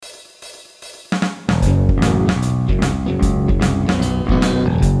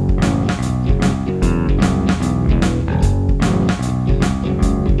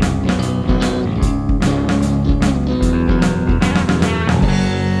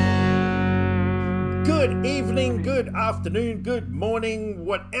Good evening, good afternoon, good morning,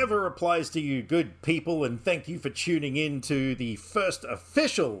 whatever applies to you, good people, and thank you for tuning in to the first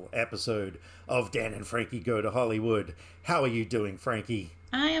official episode of Dan and Frankie Go to Hollywood. How are you doing, Frankie?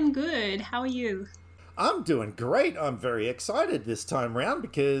 I am good. How are you? I'm doing great. I'm very excited this time round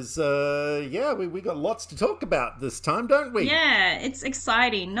because, we got lots to talk about this time, don't we? Yeah, it's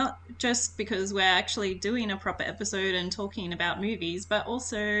exciting, not just because we're actually doing a proper episode and talking about movies, but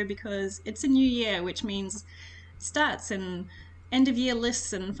also because it's a new year, which means stats and end of year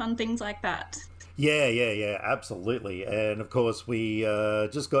lists and fun things like that. Yeah, absolutely. And of course, we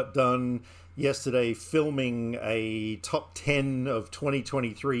just got done yesterday filming a top 10 of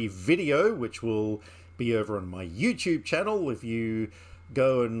 2023 video, which will be over on my YouTube channel. If you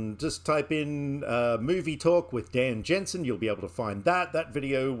go and just type in movie talk with Dan Jensen, you'll be able to find that. That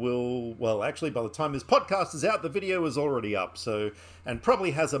video will, well, actually, by the time this podcast is out, the video is already up. So, and probably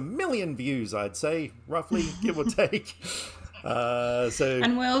has 1 million views, I'd say, roughly, give or take.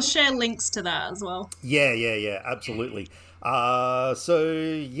 And we'll share links to that as well. Yeah, absolutely. How's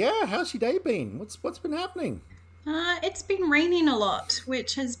your day been? What's been happening? It's been raining a lot,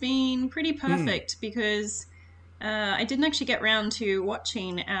 which has been pretty perfect because I didn't actually get round to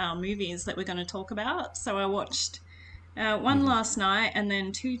watching our movies that we're going to talk about. So I watched one last night and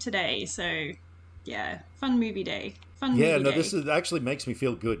then 2 today. So, yeah, fun movie day. This actually makes me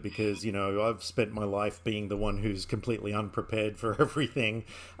feel good because, you know, I've spent my life being the one who's completely unprepared for everything.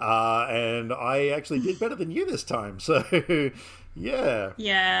 And I actually did better than you this time. So, yeah.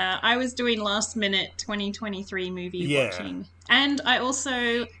 Yeah, I was doing last minute 2023 movie watching. And I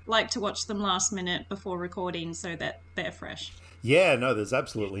also like to watch them last minute before recording so that they're fresh. Yeah, no, there's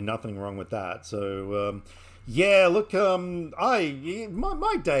absolutely nothing wrong with that. So, my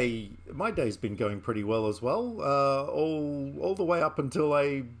day's been going pretty well as well. All the way up until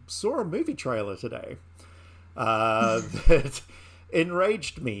I saw a movie trailer today that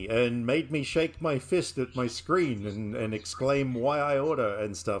enraged me and made me shake my fist at my screen and exclaim why I order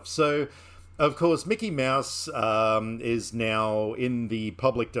and stuff. So, of course, Mickey Mouse is now in the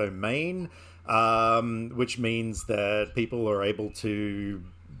public domain, which means that people are able to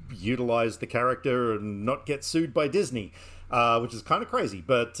utilize the character and not get sued by Disney, which is kind of crazy,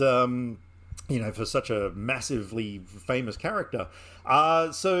 but for such a massively famous character. I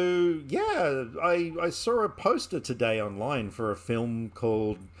saw a poster today online for a film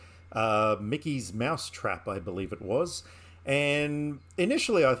called Mickey's Mousetrap, I believe it was, and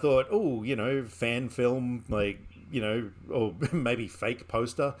initially I thought, fan film, or maybe fake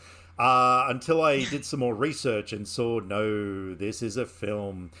poster, until I did some more research and saw, no, this is a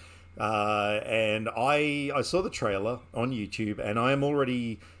film. And I saw the trailer on YouTube, and I am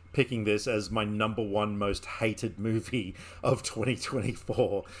already picking this as my number 1 most hated movie of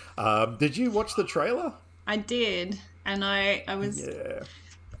 2024. Did you watch the trailer? I did, and I was... Yeah.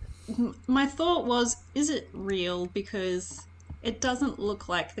 My thought was, is it real? Because it doesn't look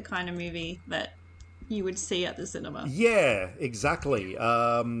like the kind of movie that you would see at the cinema. Yeah, exactly.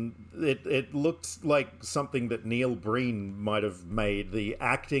 It looked like something that Neil Breen might have made. The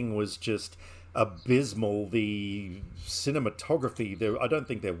acting was just abysmal. The cinematography, I don't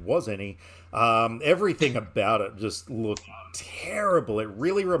think there was any. Everything about it just looked terrible. It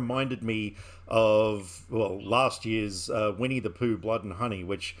really reminded me of, last year's Winnie the Pooh, Blood and Honey,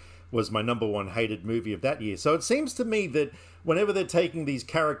 which was my number 1 hated movie of that year. So it seems to me that whenever they're taking these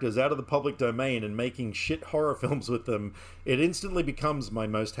characters out of the public domain and making shit horror films with them, it instantly becomes my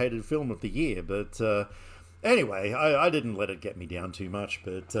most hated film of the year. But anyway, I didn't let it get me down too much.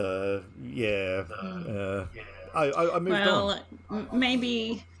 But I moved on. Well,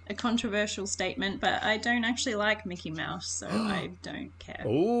 maybe a controversial statement, but I don't actually like Mickey Mouse, so I don't care.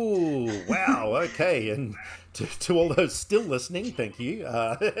 Oh, wow, okay. And to all those still listening, thank you.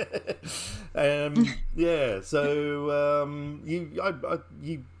 You've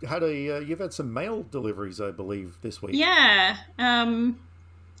had some mail deliveries, I believe, this week. Yeah, had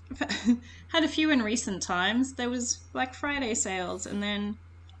a few in recent times. There was Black Friday sales, and then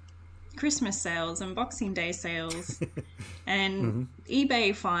Christmas sales and Boxing Day sales and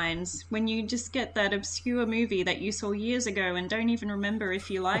eBay finds when you just get that obscure movie that you saw years ago and don't even remember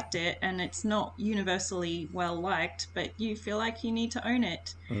if you liked it, and it's not universally well liked, but you feel like you need to own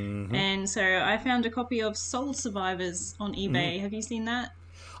it. And so I found a copy of Soul Survivors on eBay. Have you seen that?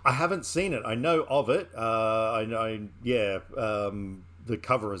 I haven't seen it. I know of it. The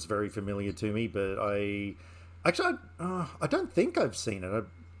cover is very familiar to me, but I don't think I've seen it.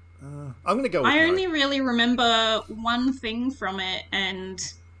 I'm going to go with I only really remember one thing from it, and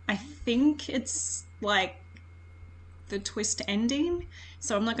I think it's like the twist ending,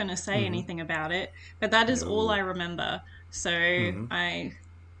 so I'm not going to say anything about it. But that is all I remember. So I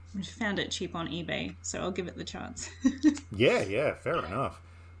found it cheap on eBay, so I'll give it the chance. Yeah, fair enough.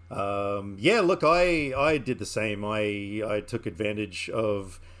 Yeah, look, I did the same. I took advantage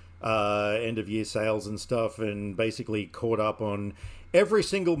of end of year sales and stuff, and basically caught up on every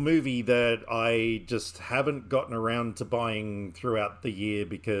single movie that I just haven't gotten around to buying throughout the year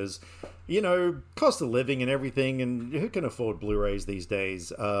because, cost of living and everything, and who can afford Blu-rays these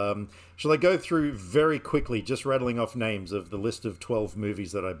days? Shall I go through very quickly, just rattling off names of the list of 12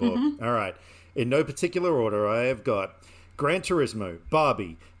 movies that I bought? All right. In no particular order, I have got Gran Turismo,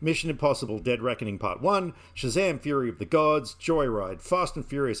 Barbie, Mission Impossible Dead Reckoning Part 1, Shazam Fury of the Gods, Joyride, Fast and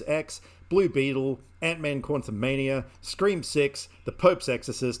Furious X, Blue Beetle, Ant-Man Quantumania, Scream 6, The Pope's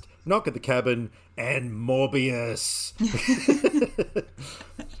Exorcist, Knock at the Cabin, and Morbius.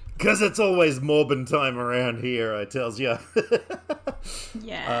 Because it's always Morbin time around here, I tells ya.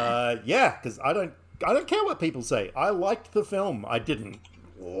 Yeah. Because I don't care what people say. I liked the film. I didn't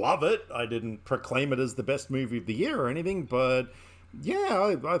love it. I didn't proclaim it as the best movie of the year or anything, but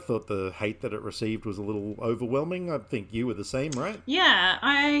yeah, I thought the hate that it received was a little overwhelming. I think you were the same, right? Yeah,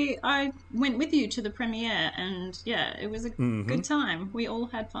 I went with you to the premiere, and yeah, it was a good time. We all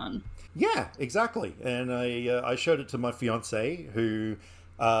had fun. Yeah, exactly. And I showed it to my fiance, who,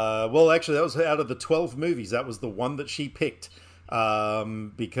 well, actually, that was out of the 12 movies. That was the one that she picked.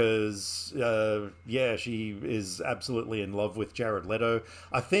 Because, yeah, she is absolutely in love with Jared Leto.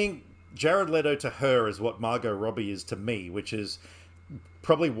 I think Jared Leto to her is what Margot Robbie is to me, which is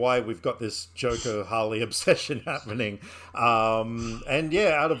probably why we've got this Joker Harley obsession happening. And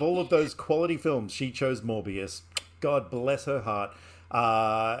yeah, out of all of those quality films, she chose Morbius. God bless her heart.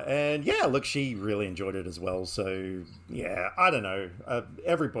 And yeah, look, she really enjoyed it as well. So yeah, I don't know.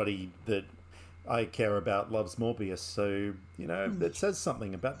 Everybody that I care about loves Morbius, so it says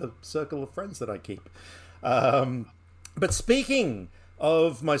something about the circle of friends that I keep. But speaking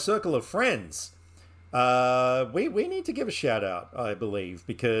of my circle of friends, we need to give a shout out, I believe,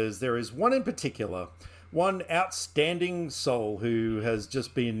 because there is one in particular, one outstanding soul who has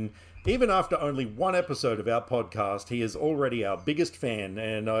just been, even after only one episode of our podcast, he is already our biggest fan.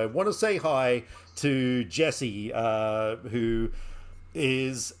 And I want to say hi to Jesse, who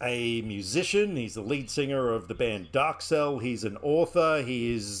is a musician. He's the lead singer of the band Dark Cell. He's an author.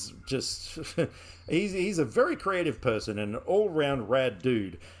 He is just he's a very creative person, an all-round rad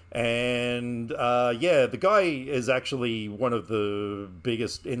dude. And yeah, the guy is actually one of the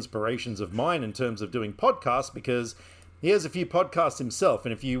biggest inspirations of mine in terms of doing podcasts, because he has a few podcasts himself.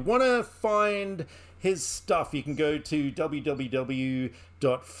 And if you want to find his stuff, you can go to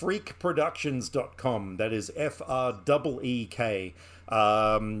www.freakproductions.com. That is FREEK.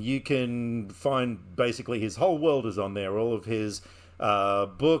 You can find basically his whole world is on there. All of his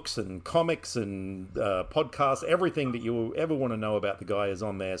books and comics and podcasts, everything that you ever want to know about the guy is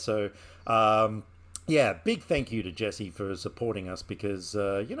on there. So yeah, big thank you to Jesse for supporting us, because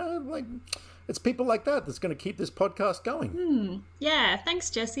it's people like that that's going to keep this podcast going. Yeah, thanks,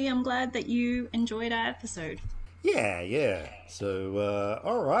 Jesse. I'm glad that you enjoyed our episode. Yeah. So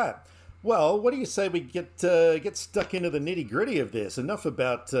all right. Well, what do you say we get stuck into the nitty-gritty of this? Enough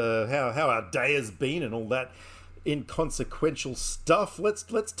about how our day has been and all that inconsequential stuff.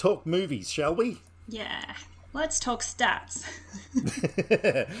 Let's talk movies, shall we? Yeah, let's talk stats.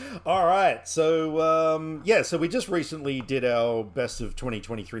 All right. So so we just recently did our best of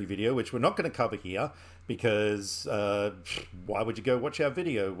 2023 video, which we're not going to cover here because why would you go watch our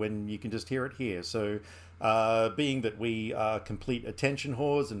video when you can just hear it here? So being that we are complete attention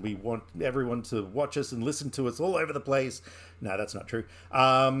whores and we want everyone to watch us and listen to us all over the place. No, that's not true.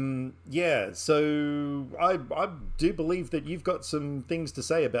 Yeah, so I do believe that you've got some things to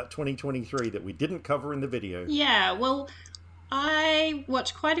say about 2023 that we didn't cover in the video. Yeah, well, I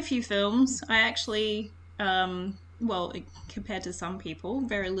watched quite a few films. I actually, well, compared to some people,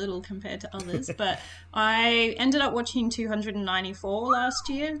 very little compared to others, but I ended up watching 294 last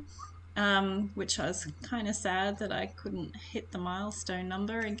year. Which I was kind of sad that I couldn't hit the milestone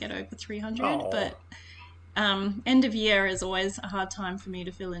number and get over 300. Oh. But end of year is always a hard time for me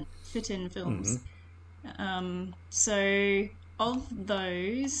to fit in films. So of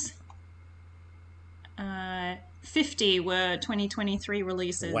those, 50 were 2023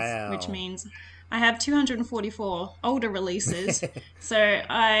 releases, Wow. which means I have 244 older releases. So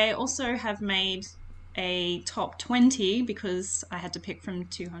I also have made a top 20 because I had to pick from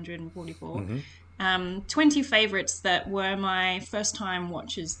 244. 20 favorites that were my first time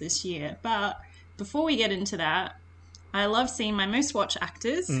watches this year. But before we get into that, I love seeing my most watched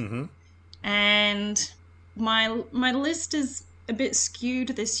actors. And my list is a bit skewed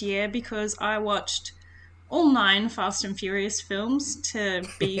this year because I watched all 9 Fast and Furious films to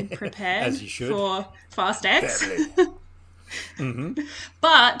be prepared As you should. for Fast X. Mm-hmm.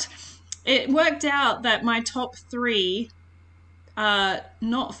 But it worked out that my top 3 are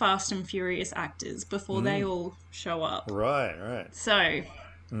not Fast and Furious actors before they all show up. Right. So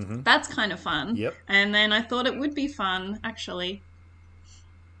that's kind of fun. Yep. And then I thought it would be fun, actually.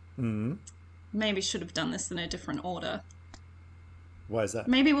 Mm-hmm. Maybe should have done this in a different order. Why is that?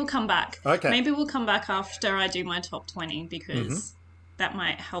 Maybe we'll come back. Okay. Maybe we'll come back after I do my top 20 because that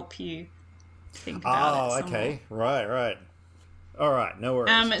might help you think about it some okay. Right. All right, no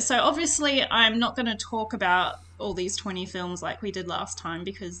worries. So obviously I'm not going to talk about all these 20 films like we did last time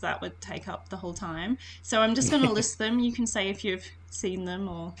because that would take up the whole time. So I'm just going to list them. You can say if you've seen them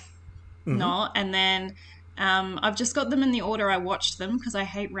or not. And then I've just got them in the order I watched them because I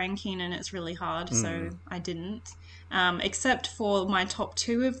hate ranking and it's really hard, so I didn't. Except for my top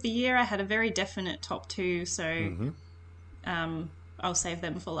 2 of the year. I had a very definite top 2, so I'll save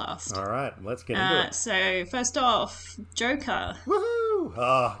them for last. All right, let's get into it. So first off, Joker.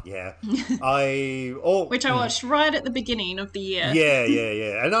 Woohoo! Yeah. Which I watched right at the beginning of the year.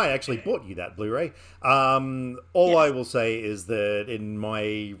 Yeah. And I actually bought you that Blu-ray. I will say is that in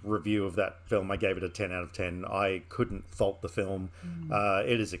my review of that film, I gave it a 10 out of 10. I couldn't fault the film.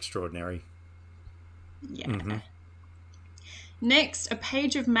 It is extraordinary. Yeah. Next, A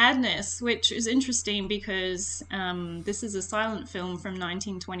Page of Madness, which is interesting because this is a silent film from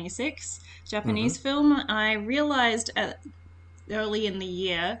 1926, Japanese film. I realized early in the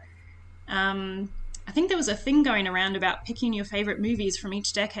year, I think there was a thing going around about picking your favorite movies from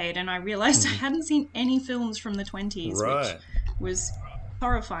each decade, and I realized I hadn't seen any films from the 20s, which was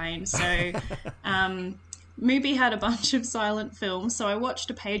horrifying. So Mubi had a bunch of silent films, so I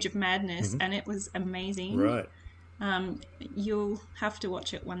watched A Page of Madness, and it was amazing. Right. You'll have to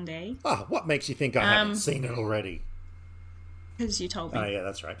watch it one day. What makes you think I haven't seen it already? Because you told me. Oh, yeah,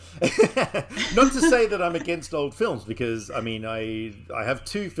 that's right. Not to say that I'm against old films, because, I mean, I have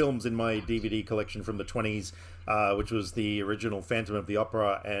 2 films in my DVD collection from the 20s, which was the original Phantom of the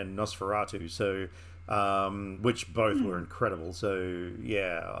Opera and Nosferatu, so, which both were incredible. So,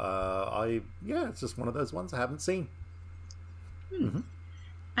 it's just one of those ones I haven't seen.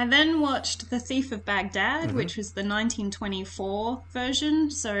 I then watched The Thief of Baghdad, which was the 1924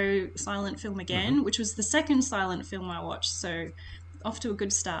 version, so silent film again, which was the second silent film I watched, so off to a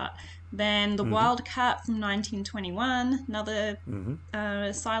good start. Then The Wildcat from 1921, another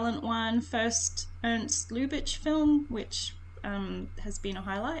silent one, first Ernst Lubitsch film, which has been a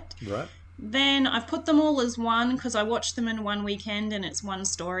highlight. Right. Then I've put them all as one because I watched them in one weekend and it's one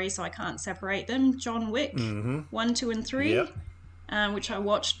story, so I can't separate them. John Wick, 1, 2, and 3. Yep. Which I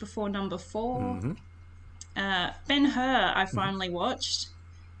watched before number 4. Ben-Hur I finally watched,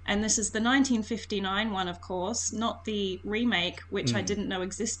 and this is the 1959 one, of course, not the remake, which I didn't know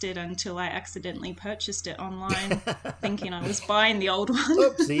existed until I accidentally purchased it online, thinking I was buying the old one.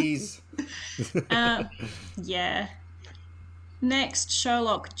 Oopsies. Yeah. Next,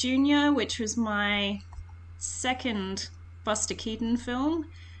 Sherlock Jr., which was my second Buster Keaton film.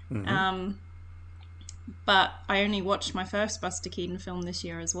 But I only watched my first Buster Keaton film this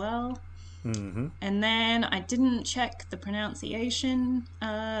year as well. And then I didn't check the pronunciation.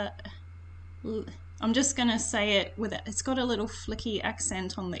 I'm just going to say it with it. It's got a little flicky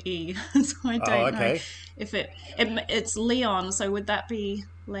accent on the E. So I don't know if it's Leon. So would that be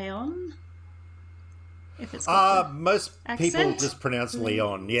Leon? If it's got most accent? people just pronounce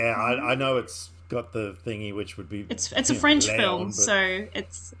Leon. Yeah, I know it's got the thingy, which would be it's a French Leon, film, but... so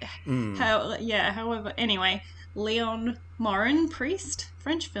it's however, anyway, Leon Morin, Priest,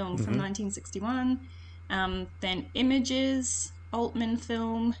 French film from 1961. Then Images, Altman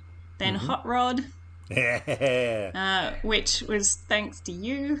film. Then Hot Rod, which was thanks to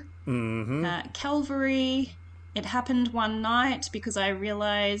you. Calvary, It Happened One Night, because I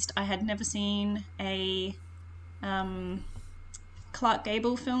realized I had never seen a Clark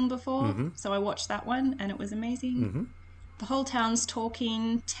Gable film before, so I watched that one and it was amazing. The Whole Town's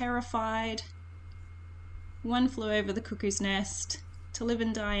Talking, Terrified, One Flew Over the Cuckoo's Nest, To Live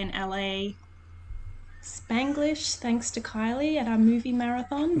and Die in LA, Spanglish, thanks to Kylie at our movie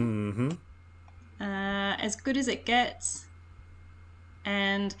marathon, As Good as It Gets,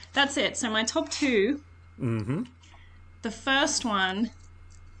 and that's it. So my top 2, the first one,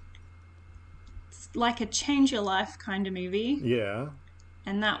 like a change your life kind of movie. Yeah.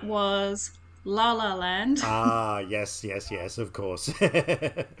 And that was La La Land. Yes, of course.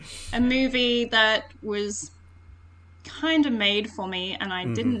 A movie that was kind of made for me and I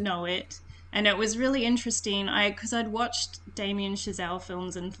didn't know it. And it was really interesting. Because I'd watched Damien Chazelle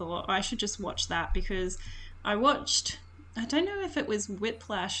films and thought I should just watch that, because I don't know if it was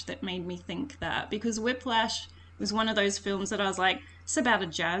Whiplash that made me think that, because Whiplash was one of those films that I was like, it's about a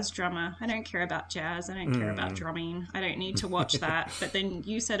jazz drummer. I don't care about jazz. I don't care about drumming. I don't need to watch that. But then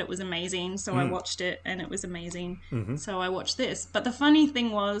you said it was amazing, so I watched it and it was amazing. So I watched this. But the funny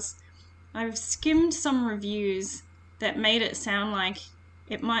thing was, I've skimmed some reviews that made it sound like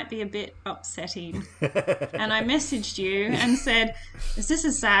it might be a bit upsetting. And I messaged you and said, is this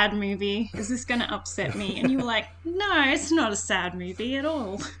a sad movie? Is this going to upset me? And you were like, no, it's not a sad movie at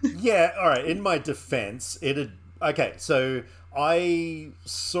all. Yeah, all right. In my defense, okay, so I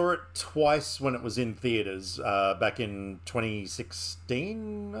saw it twice when it was in theaters back in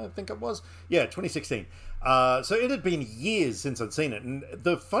 2016, I think it was. Yeah, 2016. So it had been years since I'd seen it. And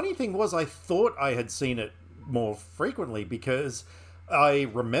the funny thing was, I thought I had seen it more frequently because I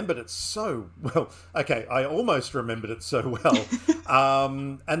remembered it so well. Okay, I almost remembered it so well.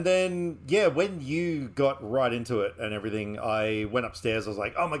 And then, yeah, when you got right into it and everything, I went upstairs. I was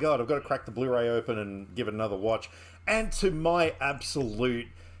like, oh my God, I've got to crack the Blu-ray open and give it another watch. And to my absolute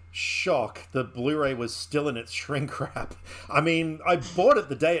shock, the Blu-ray was still in its shrink wrap. I mean, I bought it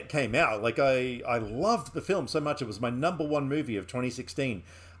the day it came out. Like, I loved the film so much. It was my #1 movie of 2016.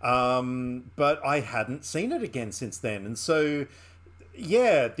 But I hadn't seen it again since then. And so,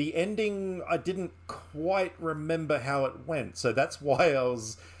 yeah, the ending, I didn't quite remember how it went. So that's why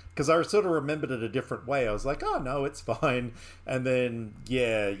because I sort of remembered it a different way. I was like, oh no, it's fine. And then,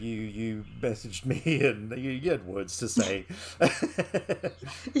 yeah, you messaged me and you had words to say.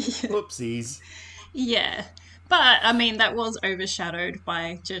 Whoopsies. Yeah. But, I mean, that was overshadowed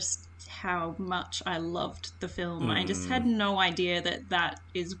by just how much I loved the film. I just had no idea that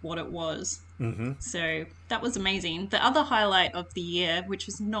is what it was. So that was amazing. The other highlight of the year, which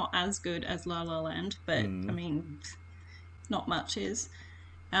was not as good as La La Land, but I mean, not much is.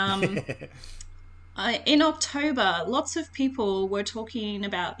 In October, lots of people were talking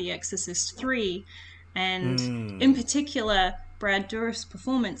about The Exorcist 3, and in particular, Brad Dourif's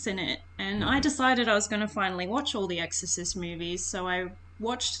performance in it. And I decided I was going to finally watch all the Exorcist movies, so I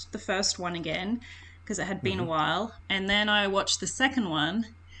watched the first one again, because it had been a while, and then I watched the second one.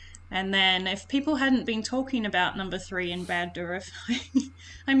 And then if people hadn't been talking about number 3 and Brad Dourif,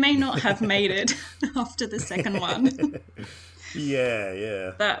 I may not have made it after the second one.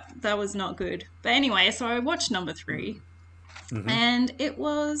 Yeah. That was not good. But anyway, so I watched number 3, and it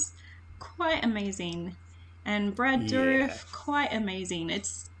was quite amazing. And Brad Dourif, quite amazing.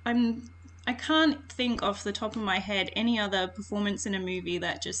 I can't think off the top of my head any other performance in a movie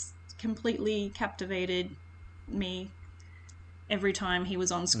that just completely captivated me every time he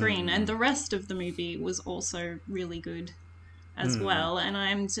was on screen. And the rest of the movie was also really good as well. And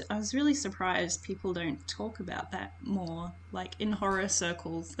I was really surprised people don't talk about that more, like in horror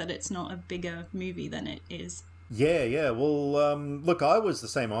circles, that it's not a bigger movie than it is. Yeah. Well, look, I was the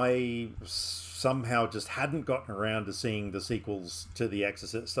same. I somehow just hadn't gotten around to seeing the sequels to The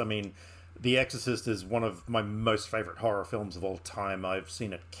Exorcist. I mean, The Exorcist is one of my most favorite horror films of all time. I've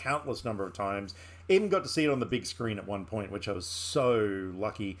seen it countless number of times. Even got to see it on the big screen at one point, which I was so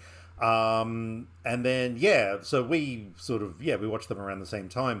lucky. And then, so we we watched them around the same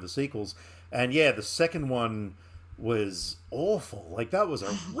time, the sequels. And the second one was awful. Like, that was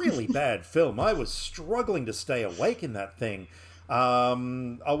a really bad film. I was struggling to stay awake in that thing.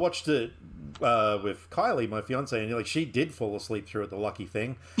 I watched it with Kylie, my fiance, and she did fall asleep through it, the lucky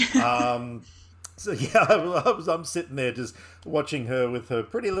thing. So I'm sitting there just watching her with her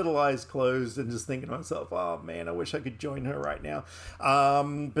pretty little eyes closed and just thinking to myself, oh man, I wish I could join her right now.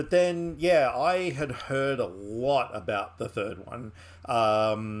 But then, I had heard a lot about the third one.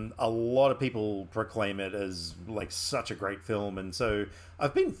 A lot of people proclaim it as like such a great film. And so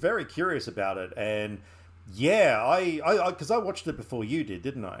I've been very curious about it. And because I watched it before you did,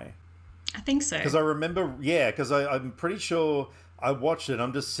 didn't I? I think so. Because I remember, because I'm pretty sure I watched it.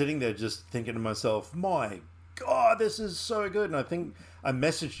 I'm just sitting there just thinking to myself, my God, this is so good. And I think I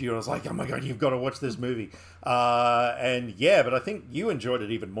messaged you and I was like, oh my God, you've got to watch this movie. But I think you enjoyed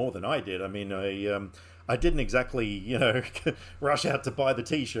it even more than I did. I mean, I didn't exactly, rush out to buy the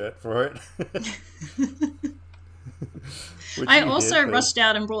t-shirt for it. I also rushed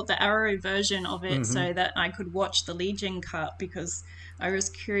out and brought the Arrow version of it so that I could watch the Legion cut, because I was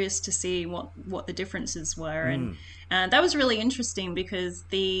curious to see what the differences were. And that was really interesting because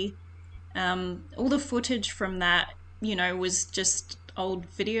all the footage from that, was just old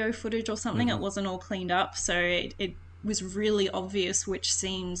video footage or something. It wasn't all cleaned up. So it was really obvious which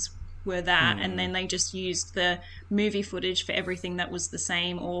scenes were that, and then they just used the movie footage for everything that was the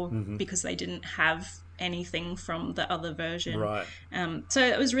same, or because they didn't have anything from the other version. Right. So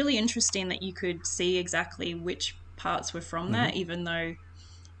it was really interesting that you could see exactly which parts were from that, even though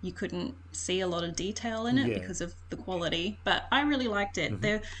you couldn't see a lot of detail in it because of the quality. But I really liked it.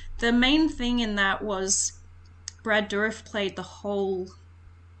 The main thing in that was Brad Dourif played the whole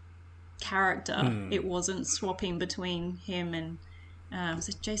character. It wasn't swapping between him and was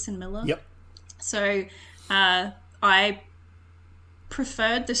it Jason Miller? Yep. So I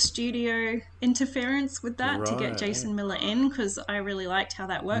preferred the studio interference with that to get Jason Miller in, because I really liked how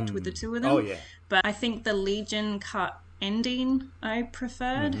that worked with the two of them. Oh, yeah. But I think the Legion cut ending I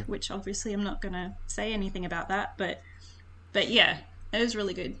preferred, which obviously I'm not going to say anything about that, but yeah, it was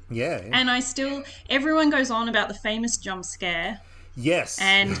really good. Yeah. And everyone goes on about the famous jump scare. Yes.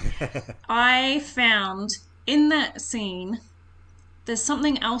 And I found in that scene there's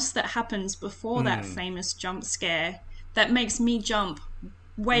something else that happens before that famous jump scare that makes me jump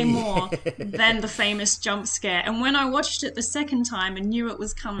way more than the famous jump scare. And when I watched it the second time and knew it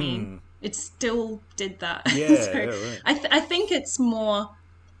was coming, it still did that. Yeah, so right. I think it's more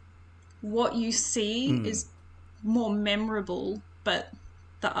what you see is more memorable, but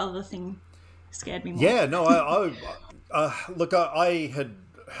the other thing scared me more. Yeah, no, look, I had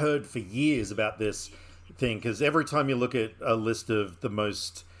heard for years about this thing, because every time you look at a list of the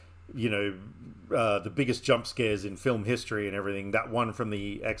most, the biggest jump scares in film history and everything, that one from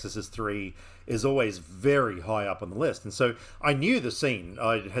The Exorcist 3 is always very high up on the list. And so I knew the scene.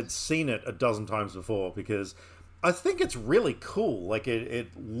 I had seen it a dozen times before, because I think it's really cool. Like, it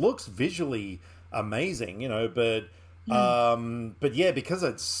looks visually amazing, but yeah, because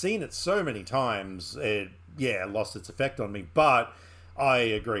I'd seen it so many times, it lost its effect on me. But I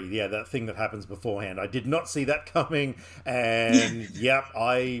agree. Yeah, that thing that happens beforehand, I did not see that coming, and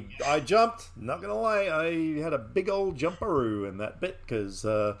I jumped. Not gonna lie, I had a big old jumperoo in that bit, because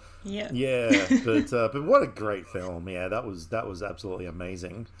but what a great film. Yeah, that was absolutely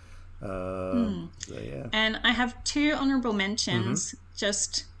amazing. So, yeah. And I have two honorable mentions,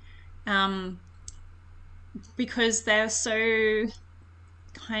 just because they're so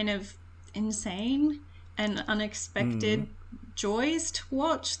kind of insane and unexpected joys to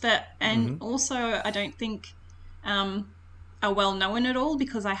watch, that, and also I don't think are well known at all,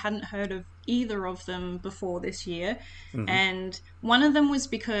 because I hadn't heard of either of them before this year. And one of them was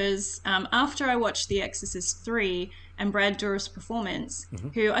because after I watched The Exorcist 3 and Brad Dourif's performance,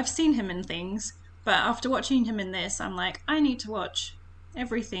 who I've seen him in things, but after watching him in this, I'm like, I need to watch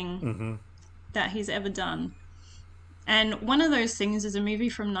everything that he's ever done. And one of those things is a movie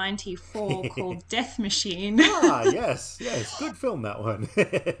from 94 called Death Machine. Yes, good film, that one.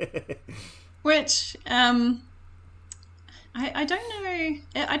 Which, I don't know,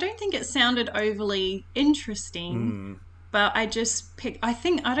 I don't think it sounded overly interesting, but I just picked, I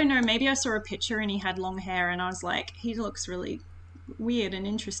don't know, maybe I saw a picture and he had long hair and I was like, he looks really weird and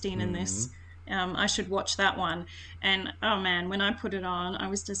interesting in this. I should watch that one. And oh man, when I put it on, I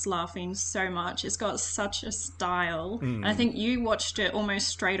was just laughing so much. It's got such a style. And I think you watched it almost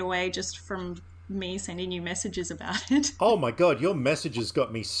straight away just from me sending you messages about it. Oh my god, your messages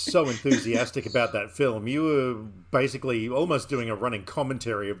got me so enthusiastic about that film. You were basically almost doing a running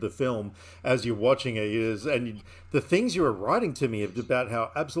commentary of the film as you're watching it, and the things you were writing to me about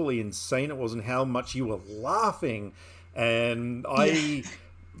how absolutely insane it was and how much you were laughing. And I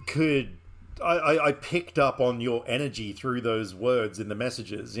picked up on your energy through those words in the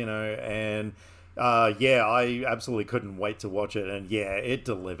messages, and I absolutely couldn't wait to watch it. And yeah, it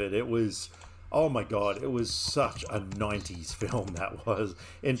delivered. It was, oh my god, it was such a 90s film, that was,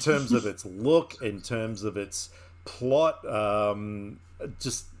 in terms of its look, in terms of its plot. It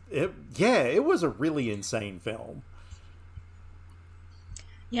was a really insane film.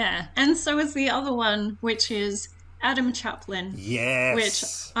 Yeah, and so is the other one, which is Adam Chaplin. Yes. Which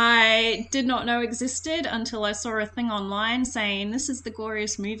I did not know existed until I saw a thing online saying this is the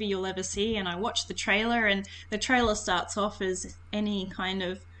goriest movie you'll ever see, and I watched the trailer, and the trailer starts off as any kind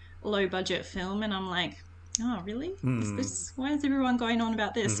of low budget film, and I'm like, oh really? Why is everyone going on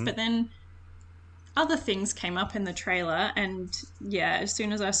about this? But then other things came up in the trailer, and yeah, as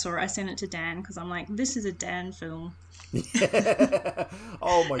soon as I saw it, I sent it to Dan, because I'm like, this is a Dan film.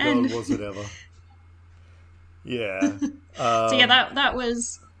 Oh my god, was it ever? Yeah. So yeah, that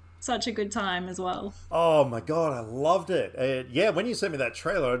was such a good time as well. Oh my god, I loved it. Yeah, when you sent me that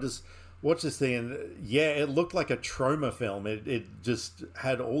trailer, I just watched this thing, and yeah, it looked like a trauma film. It just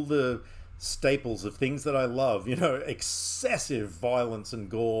had all the staples of things that I love. You know, excessive violence and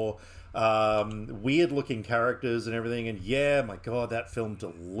gore, weird looking characters and everything. And yeah, my God, that film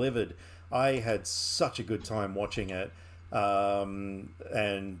delivered. I had such a good time watching it.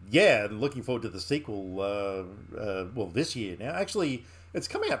 And yeah, looking forward to the sequel. Well, this year now. Actually, it's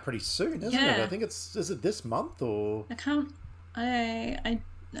coming out pretty soon, isn't it? I think is it this month or? I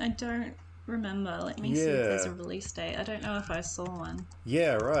don't remember. Let me see if there's a release date. I don't know if I saw one.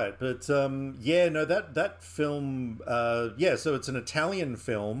 Yeah, right. But yeah, no, that film. Yeah, so it's an Italian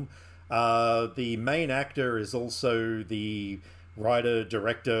film. The main actor is also the writer,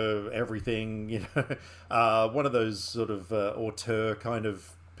 director, everything. You know, one of those sort of auteur kind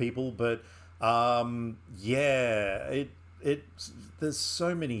of people. But yeah, there's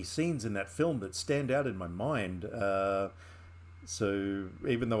so many scenes in that film that stand out in my mind. So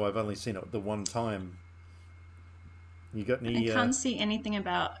even though I've only seen it the one time, you got any? I can't see anything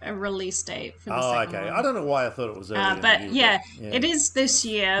about a release date for the second one. I don't know why I thought it was earlier. But yeah, it is this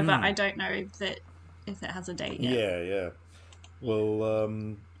year. But I don't know if it has a date yet. Yeah. Well,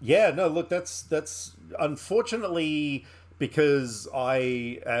 yeah. No, look, that's unfortunately because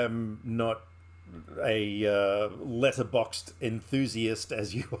I am not a letterboxed enthusiast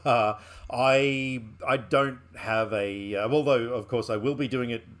as you are. I don't have a although of course I will be doing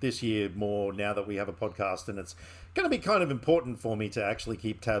it this year more now that we have a podcast, and it's going to be kind of important for me to actually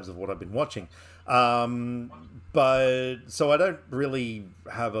keep tabs of what I've been watching. But so I don't really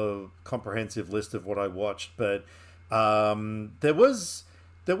have a comprehensive list of what I watched, but there were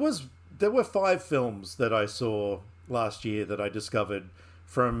 5 films that I saw last year that I discovered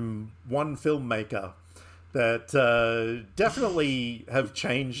from one filmmaker that definitely have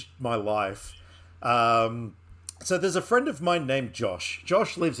changed my life. So there's a friend of mine named Josh.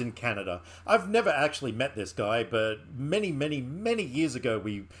 Josh lives in Canada. I've never actually met this guy, but many, many, many years ago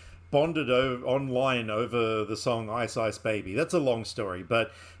we bonded online over the song Ice Ice Baby. That's a long story,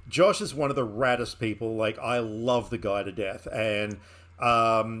 but Josh is one of the raddest people. Like, I love the guy to death. And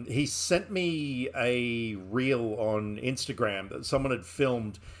he sent me a reel on Instagram that someone had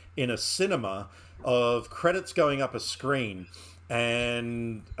filmed in a cinema of credits going up a screen,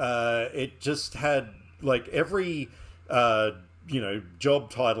 and it just had like every job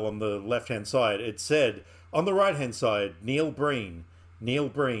title on the left hand side. It said on the right hand side, Neil Breen.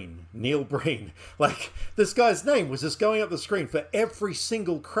 Like, this guy's name was just going up the screen for every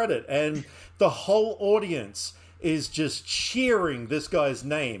single credit, and the whole audience is just cheering this guy's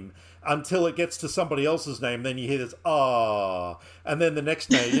name until it gets to somebody else's name. Then you hear this, and then the next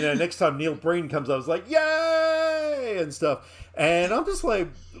name, next time Neil Breen comes up, I was like, yay, and stuff. And I'm just like,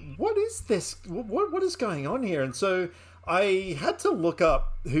 what is this? What is going on here? And so I had to look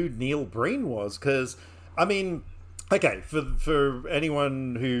up who Neil Breen was, because, I mean, okay, for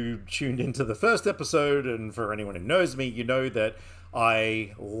anyone who tuned into the first episode, and for anyone who knows me, you know that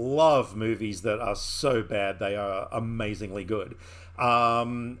I love movies that are so bad they are amazingly good.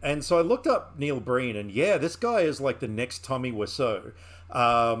 And so I looked up Neil Breen, and yeah, this guy is like the next Tommy Wiseau.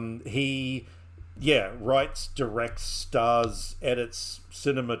 He writes, directs, stars, edits,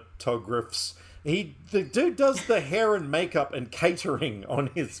 cinematographs. The dude does the hair and makeup and catering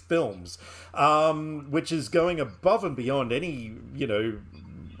on his films, which is going above and beyond any,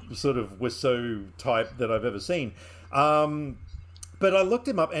 sort of Wiseau type that I've ever seen. But I looked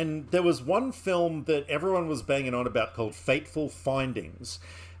him up, and there was one film that everyone was banging on about called Fateful Findings.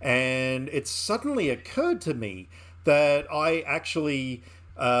 And it suddenly occurred to me that I actually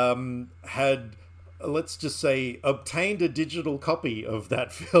had, let's just say, obtained a digital copy of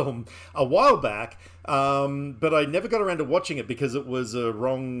that film a while back, but I never got around to watching it because it was a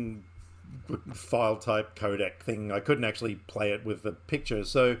wrong file type codec thing. I couldn't actually play it with the picture.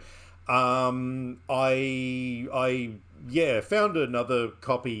 So I found another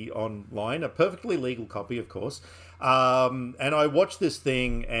copy online, a perfectly legal copy, of course. And I watched this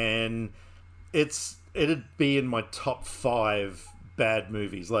thing, and it'd be in my top 5 bad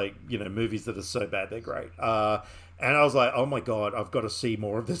movies, like, movies that are so bad they're great. And I was like, oh my God, I've got to see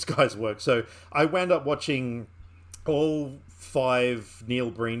more of this guy's work. So I wound up watching all 5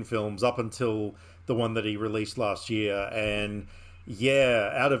 Neil Breen films up until the one that he released last year. And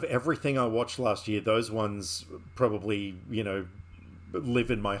yeah, out of everything I watched last year, those ones probably,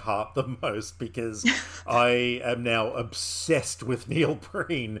 live in my heart the most, because I am now obsessed with Neil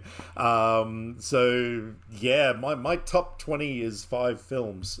Breen. So yeah, my top 20 is 5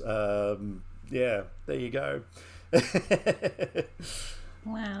 films. Yeah, there you go.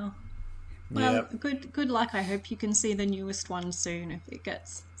 Wow. Well, good luck. I hope you can see the newest one soon if it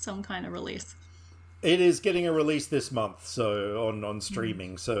gets some kind of release. It is getting a release this month, so on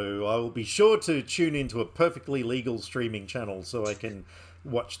streaming. So I will be sure to tune into a perfectly legal streaming channel so I can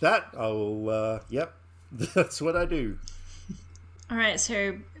watch that. I will. Yep, that's what I do. All right,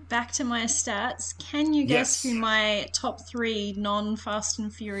 so back to my stats. Can you guess who my top 3 non-Fast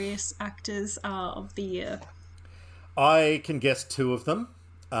and Furious actors are of the year? I can guess 2 of them.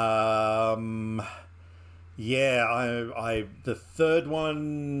 Yeah, I the third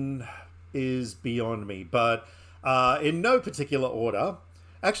one is beyond me, but in no particular order.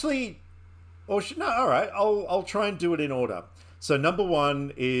 Actually, no, all right, I'll try and do it in order. So number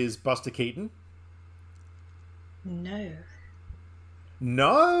 1 is Buster Keaton. No.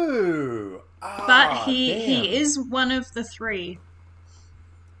 No. But he is one of the 3.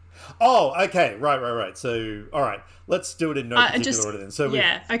 Oh, okay, right. So, all right, let's do it in no particular order then. So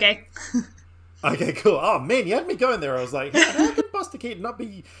yeah, okay. Okay, cool. Oh man, you had me going there. I was like, how could Buster Keaton not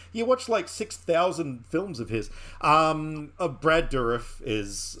be? You watched like 6,000 films of his. Brad Dourif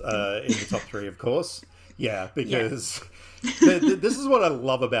is in the top 3, of course. Yeah, because this is what I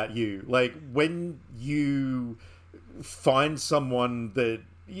love about you. Like when you find someone that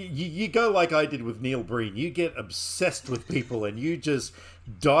you go like I did with Neil Breen. You get obsessed with people and you just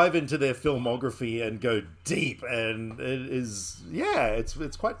dive into their filmography and go deep. And it is,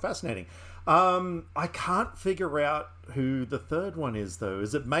 it's quite fascinating. I can't figure out who the third one is, though.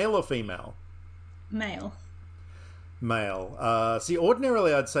 Is it male or female? Male. Male. See,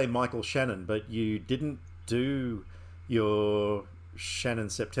 ordinarily I'd say Michael Shannon, but you didn't do your Shannon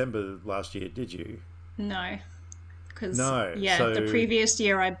September last year, did you? No. Because, so the previous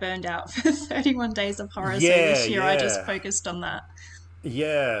year I burned out for 31 Days of Horror, so this year I just focused on that.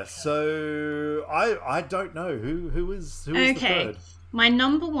 Yeah, so I don't know. Who is the third? My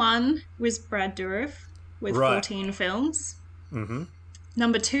number 1 was Brad Dourif with 14 films. Mm-hmm.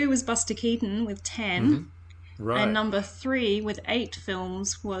 Number 2 was Buster Keaton with 10. Mm-hmm. Right. And number 3 with 8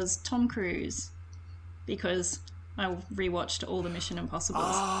 films was Tom Cruise, because I rewatched all the Mission Impossibles.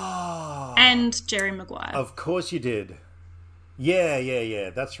 Oh. And Jerry Maguire. Of course you did. Yeah.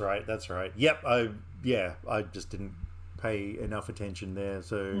 That's right. Yep. I just didn't pay enough attention there.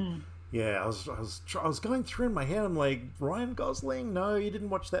 So. Yeah, I was going through in my head. I'm like, Ryan Gosling? No, you didn't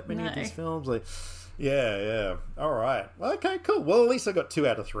watch that many of his films. Like, yeah. All right. Okay, cool. Well, at least I got 2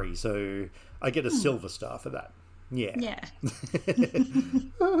 out of 3, so I get a silver star for that. Yeah. Yeah.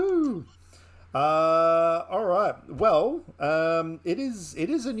 Woohoo! All right. Well, it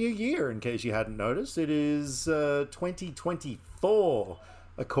is a new year. In case you hadn't noticed, it is 2024,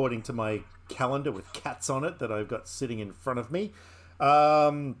 according to my calendar with cats on it that I've got sitting in front of me.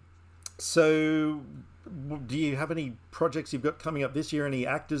 So, do you have any projects you've got coming up this year? Any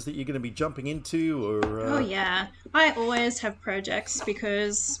actors that you're going to be jumping into? Or Oh, yeah. I always have projects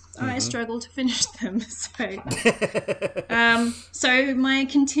because I struggle to finish them. So my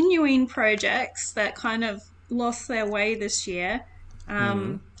continuing projects that kind of lost their way this year,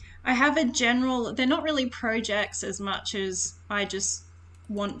 I have a general... They're not really projects as much as I just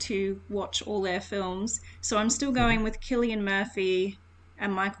want to watch all their films. So I'm still going with Cillian Murphy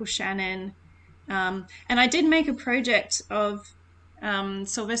and Michael Shannon. And I did make a project of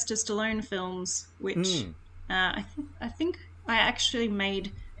Sylvester Stallone films, which I think I actually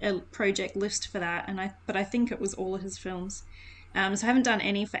made a project list for that, but I think it was all of his films. So I haven't done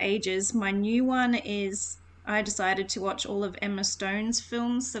any for ages. My new one is I decided to watch all of Emma Stone's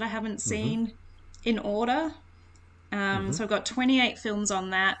films that I haven't seen in order. So I've got 28 films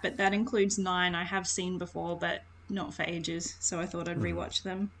on that, but that includes 9 I have seen before, but not for ages, so I thought I'd rewatch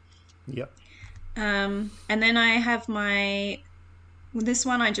them. Yep. And then I have this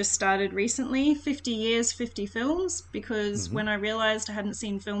one I just started recently, 50 Years, 50 Films, because when I realised I hadn't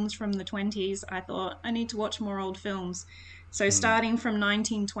seen films from the 20s, I thought I need to watch more old films. So starting from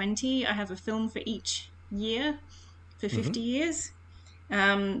 1920, I have a film for each year for 50 years. So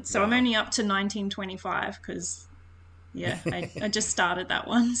I'm only up to 1925 because, I just started that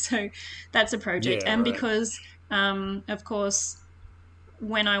one. So that's a project. Yeah, and right. because... of course,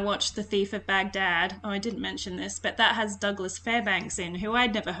 when I watched The Thief of Baghdad, I didn't mention this, but that has Douglas Fairbanks in, who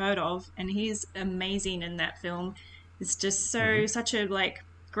I'd never heard of, and he's amazing in that film. It's just such a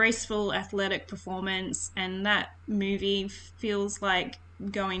graceful, athletic performance, and that movie feels like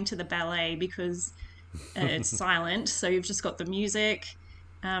going to the ballet because it's silent, so you've just got the music,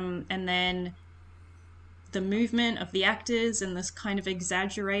 and then the movement of the actors and this kind of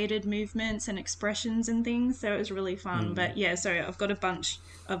exaggerated movements and expressions and things. So it was really fun. But so I've got a bunch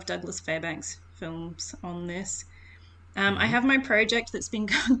of Douglas Fairbanks films on this. I have my project that's been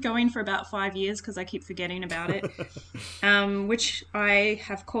going for about 5 years because I keep forgetting about it, which I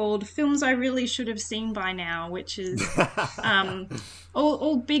have called Films I Really Should Have Seen by Now, which is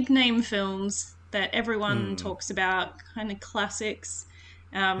all big name films that everyone talks about, kind of classics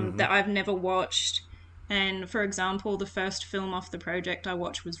that I've never watched. And for example, the first film off the project I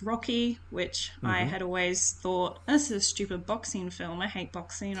watched was Rocky, which I had always thought, this is a stupid boxing film. I hate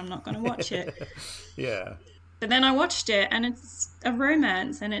boxing. I'm not going to watch it. Yeah. But then I watched it and it's a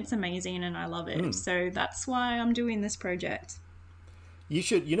romance and it's amazing and I love it. So that's why I'm doing this project.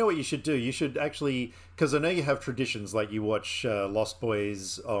 You know what you should do? You should actually, because I know you have traditions, like you watch Lost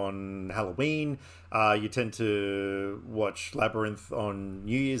Boys on Halloween, you tend to watch Labyrinth on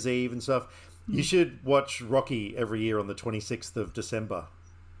New Year's Eve and stuff. You should watch Rocky every year on the 26th of December.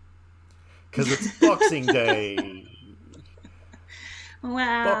 Because it's Boxing Day.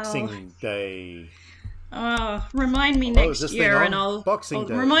 Wow. Boxing Day. Oh, remind me next year and I'll Day.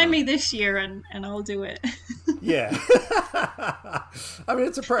 Remind me this year and I'll do it. Yeah. I mean,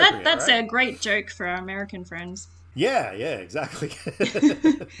 it's appropriate. That's right? a great joke for our American friends. Yeah, exactly.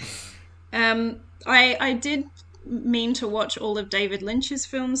 I did mean to watch all of David Lynch's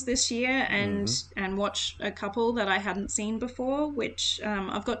films this year and watch a couple that I hadn't seen before, which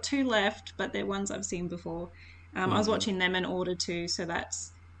I've got 2 left, but they're ones I've seen before. I was watching them in order too, so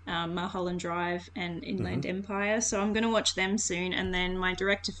that's Mulholland Drive and Inland Empire. So I'm going to watch them soon. And then my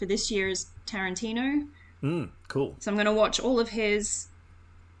director for this year is Tarantino. Cool. So I'm going to watch all of his.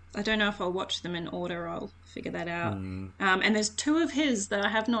 I don't know if I'll watch them in order. I'll figure that out. And there's 2 of his that I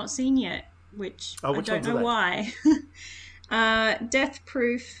have not seen yet, which I don't know why. Death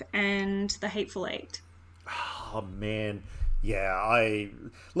Proof and The Hateful Eight. Oh, man. Yeah, I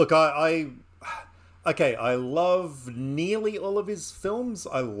love nearly all of his films.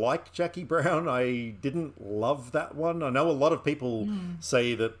 I like Jackie Brown. I didn't love that one. I know a lot of people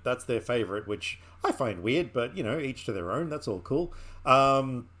say that that's their favorite, which I find weird, but, you know, each to their own. That's all cool.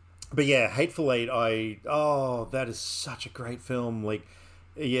 But yeah, Hateful Eight, that is such a great film. Like,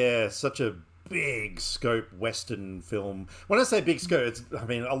 yeah, such a big scope Western film. When I say big scope, I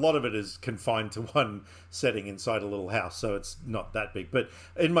mean, a lot of it is confined to one setting inside a little house, so it's not that big. But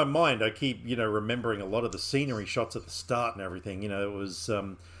in my mind, I keep, remembering a lot of the scenery shots at the start and everything. It was,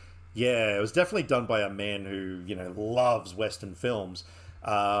 it was definitely done by a man who, loves Western films.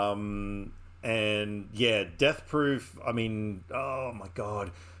 And yeah, Death Proof, I mean, oh my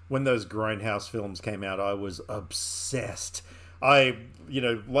God. When those Grindhouse films came out, I was obsessed.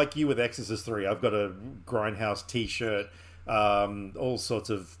 Like you with Exorcist 3, I've got a Grindhouse t-shirt, all sorts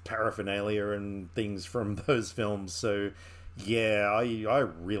of paraphernalia and things from those films. So, yeah, I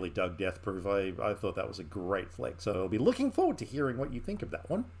really dug Death Proof. I thought that was a great flick. So I'll be looking forward to hearing what you think of that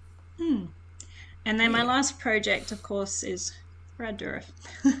one. And then my last project, of course, is Brad Dourif.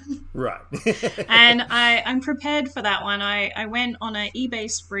 Right. And I'm prepared for that one. I went on an eBay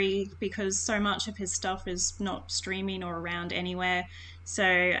spree because so much of his stuff is not streaming or around anywhere. So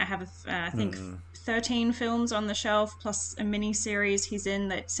I have, I think, 13 films on the shelf, plus a mini series he's in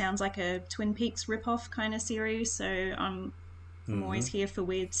that sounds like a Twin Peaks ripoff kind of series. So I'm always here for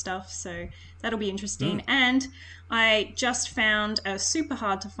weird stuff. So that'll be interesting. And I just found a super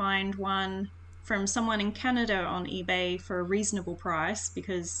hard to find one from someone in Canada on eBay for a reasonable price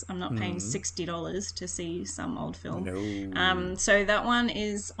because I'm not paying $60 to see some old film. No. So that one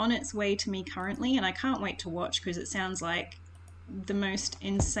is on its way to me currently, and I can't wait to watch because it sounds like the most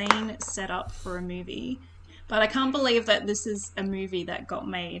insane setup for a movie. But I can't believe that this is a movie that got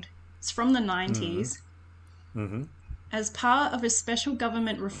made. It's from the 90s. As part of a special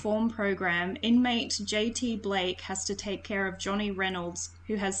government reform program, inmate J.T. Blake has to take care of Johnny Reynolds,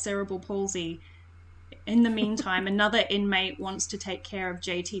 who has cerebral palsy. In the meantime, another inmate wants to take care of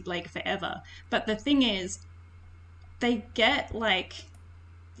J.T. Blake forever. But the thing is, he gets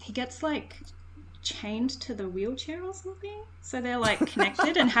chained to the wheelchair or something. So they're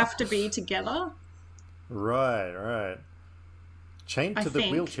connected and have to be together. Right. Chained to the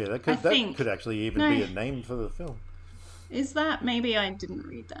wheelchair. That could actually even be a name for the film. Is that? Maybe I didn't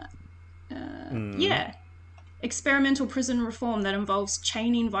read that. Yeah. Experimental prison reform that involves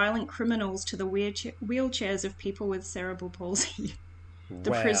chaining violent criminals to the wheelchairs of people with cerebral palsy.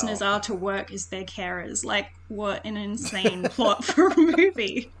 The prisoners are to work as their carers. What an insane plot for a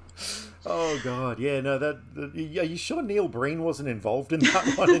movie. Oh, God. Yeah, no, are you sure Neil Breen wasn't involved in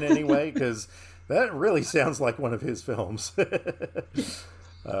that one in any way? Because that really sounds like one of his films.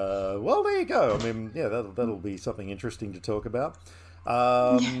 Well, there you go. I mean, yeah, that'll be something interesting to talk about.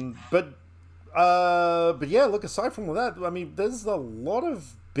 But yeah, look, aside from that, I mean, there's a lot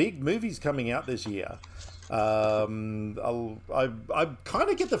of big movies coming out this year. I kind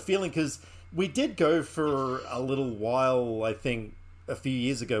of get the feeling, because we did go for a little while, I think, a few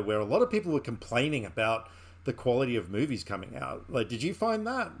years ago, where a lot of people were complaining about the quality of movies coming out. Like, did you find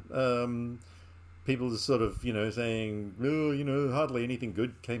that? People just sort of, saying, oh, hardly anything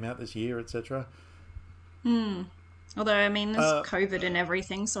good came out this year, etc. Although, I mean, there's COVID and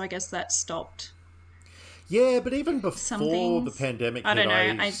everything, so I guess that stopped. Yeah, but even Some before the things. pandemic I hit,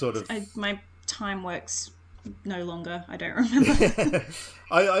 don't know. My time works no longer. I don't remember.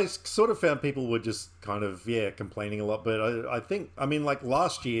 I sort of found people were just kind of, complaining a lot. But I think, I mean, like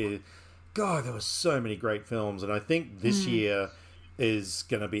last year, God, there were so many great films. And I think this year is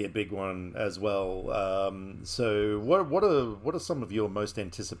going to be a big one as well. So what are some of your most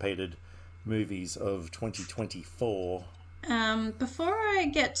anticipated movies of 2024? Before I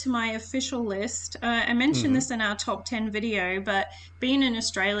get to my official list, I mentioned this in our top 10 video, but being in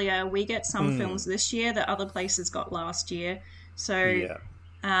Australia, we get some films this year that other places got last year. So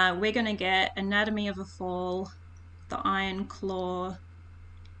we're going to get Anatomy of a Fall, The Iron Claw,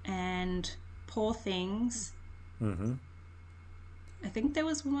 and Poor Things. I think there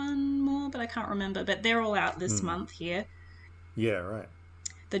was one more, but I can't remember. But they're all out this month here. Yeah, right.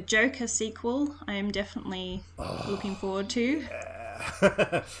 The Joker sequel, I am definitely looking forward to.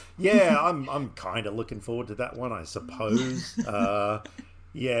 Yeah, I'm kind of looking forward to that one, I suppose. For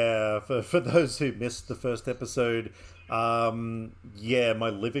those who missed the first episode, my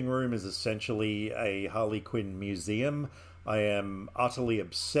living room is essentially a Harley Quinn museum. I am utterly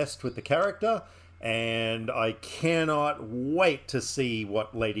obsessed with the character, and I cannot wait to see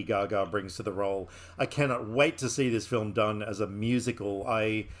what Lady Gaga brings to the role. I cannot wait to see this film done as a musical.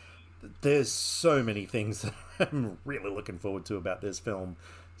 There's so many things that I'm really looking forward to about this film.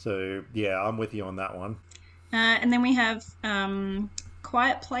 So, yeah, I'm with you on that one. And then we have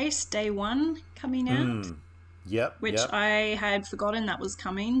Quiet Place Day 1 coming out. Which I had forgotten that was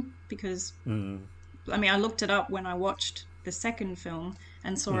coming because, I mean, I looked it up when I watched the second film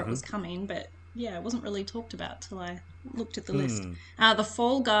and saw it was coming, but yeah, it wasn't really talked about till I looked at the list. The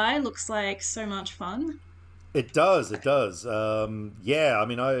Fall Guy looks like so much fun. It does. I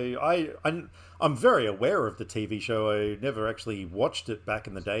mean, I'm very aware of the TV show. I never actually watched it back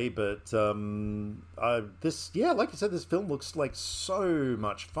in the day, but like you said, this film looks like so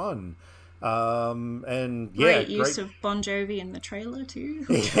much fun. Great use of Bon Jovi in the trailer too.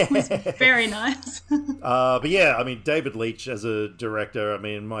 It was very nice. But yeah, I mean, David Leitch as a director, I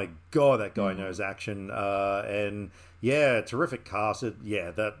mean, my God, that guy knows action. And yeah, terrific cast.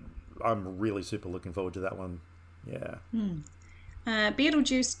 I'm really super looking forward to that one. Yeah.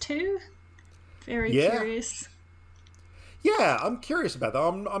 Beetlejuice 2. Very curious. Yeah, I'm curious about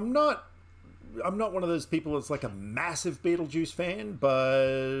that. I'm not one of those people that's like a massive Beetlejuice fan,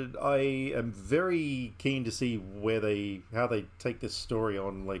 but I am very keen to see how they take this story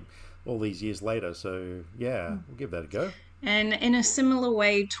on, like, all these years later. So yeah, we'll give that a go. And in a similar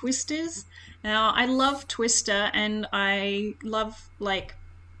way, Twisters. Now, I love Twister, and I love like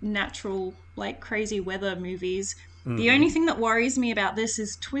natural, like crazy weather movies. The only thing that worries me about this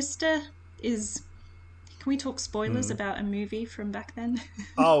is Twister is... Can we talk spoilers about a movie from back then?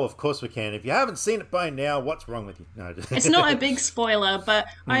 Oh, of course we can. If you haven't seen it by now, what's wrong with you? No. It's not a big spoiler, but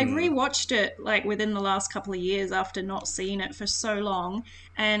I rewatched it like within the last couple of years after not seeing it for so long.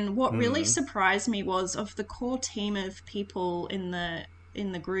 And what really surprised me was, of the core team of people in the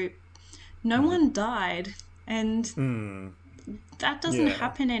group, no one died. And that doesn't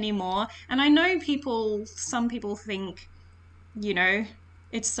happen anymore. And I know some people think,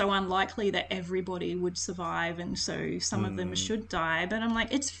 it's so unlikely that everybody would survive, and so some of them should die. But I'm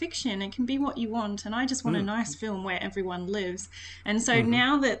like, it's fiction. It can be what you want, and I just want a nice film where everyone lives. And so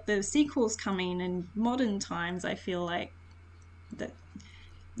now that the sequel's coming in modern times, I feel like that,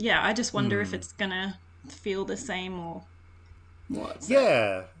 I just wonder if it's going to feel the same or what.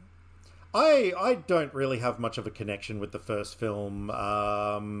 Yeah. I don't really have much of a connection with the first film.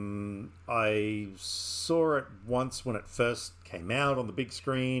 I saw it once when it first came out on the big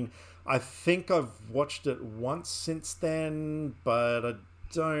screen. I think I've watched it once since then, but I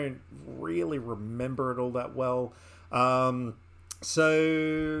don't really remember it all that well.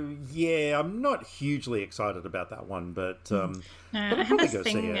 So yeah, I'm not hugely excited about that one, but no, I have a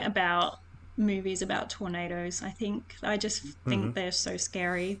thing about movies about tornadoes. I just think they're so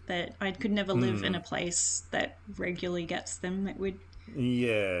scary that I could never live in a place that regularly gets them. It would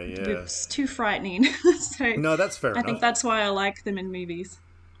it's too frightening. So no, that's fair enough. I think that's why I like them in movies.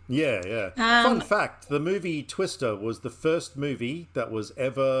 Yeah. Fun fact, the movie Twister was the first movie that was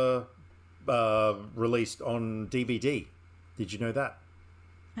ever released on DVD. Did you know that?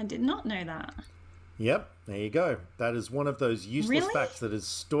 I did not know that. Yep. There you go. That is one of those useless Really? facts that is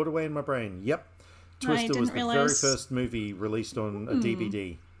stored away in my brain. Yep. I Twister didn't was the very realize. first movie released on a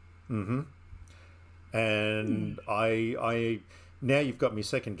DVD. And I now you've got me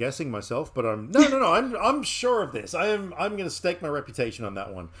second guessing myself, but I'm sure of this. I'm going to stake my reputation on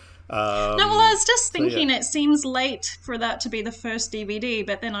that one. No, well, I was just thinking yeah. it seems late for that to be the first DVD,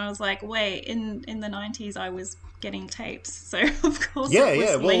 but then I was like, wait, in the 90s I was getting tapes, so of course it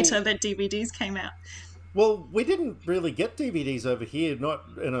was later that DVDs came out. Well, we didn't really get DVDs over here, not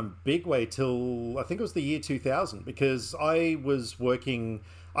in a big way, till I think it was the year 2000, because I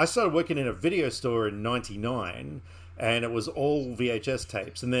started working in a video store in 99, and it was all VHS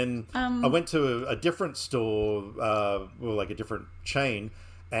tapes. And then I went to a different store, like a different chain,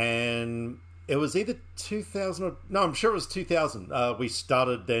 and it was either 2000 or... No, I'm sure it was 2000. We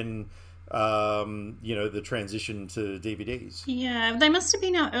started then... the transition to DVDs. Yeah, they must have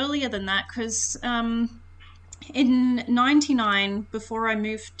been out earlier than that because in 99, before I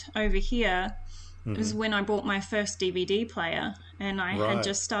moved over here, was when I bought my first DVD player, and I had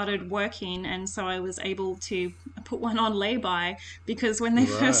just started working, and so I was able to put one on lay-by because when they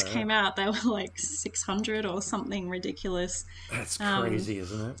first came out, they were like 600 or something ridiculous. That's crazy,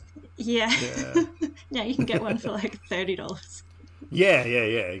 isn't it? Yeah. Yeah, you can get one for like $30. Yeah,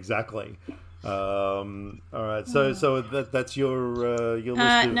 exactly. All right, so that's your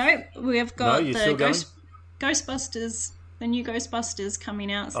list of... No, we've got the Ghostbusters, the new Ghostbusters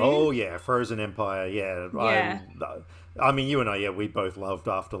coming out soon. Oh yeah, Frozen Empire. Yeah. I mean, you and I, we both loved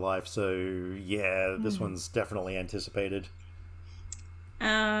Afterlife, so yeah, this one's definitely anticipated.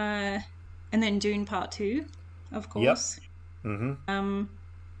 And then Dune Part 2, of course. Yep.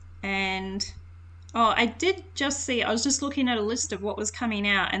 And I did just see, I was just looking at a list of what was coming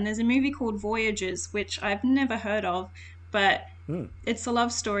out, and there's a movie called Voyages, which I've never heard of, but it's a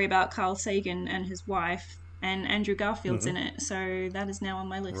love story about Carl Sagan and his wife, and Andrew Garfield's in it, so that is now on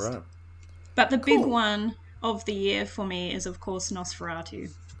my list. Right. But the big one of the year for me is, of course,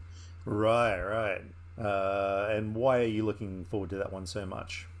 Nosferatu. Right. And why are you looking forward to that one so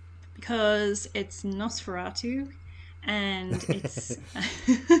much? Because it's Nosferatu, and it's...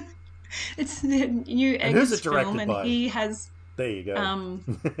 It's the new Eggers film, and he has... There you go.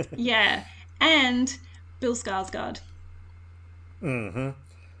 Yeah, and Bill Skarsgård. And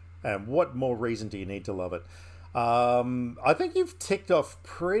what more reason do you need to love it? I think you've ticked off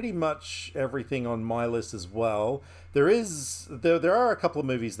pretty much everything on my list as well. There are a couple of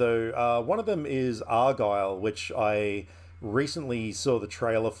movies though. One of them is Argylle, which I recently saw the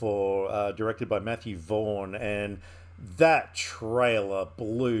trailer for, directed by Matthew Vaughn, and that trailer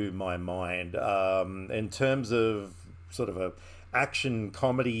blew my mind. In terms of sort of a action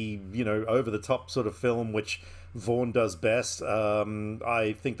comedy, over the top sort of film, which Vaughn does best.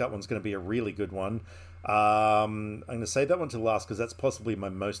 I think that one's going to be a really good one. I'm going to save that one to last because that's possibly my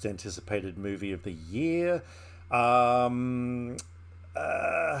most anticipated movie of the year. Kingdom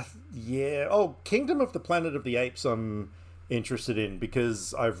of the Planet of the Apes I'm interested in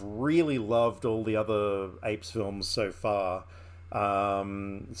because I've really loved all the other Apes films so far.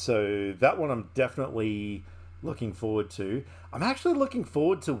 So that one I'm definitely looking forward to. I'm actually looking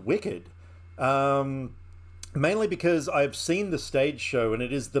forward to Wicked. Mainly because I've seen the stage show, and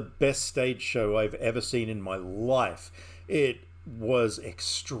it is the best stage show I've ever seen in my life. It was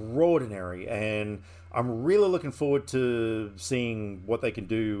extraordinary, and I'm really looking forward to seeing what they can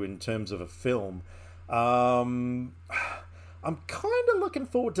do in terms of a film. I'm kind of looking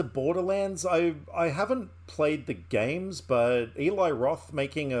forward to Borderlands. I haven't played the games, but Eli Roth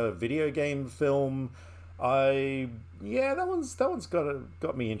making a video game film, that one's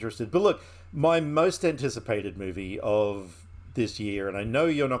got me interested. But look, my most anticipated movie of this year, and I know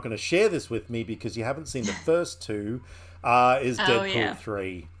you're not going to share this with me because you haven't seen the first two, is Deadpool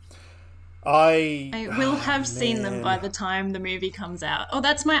 3. I will have seen them by the time the movie comes out. Oh,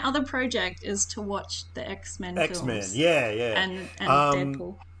 that's my other project, is to watch the X-Men films. Yeah. And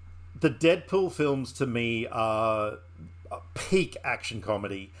Deadpool. The Deadpool films to me are peak action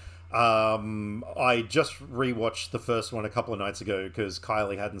comedy. I just rewatched the first one a couple of nights ago because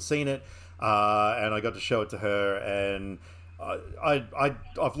Kylie hadn't seen it, and I got to show it to her, and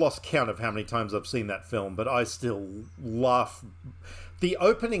I've lost count of how many times I've seen that film, but I still laugh. The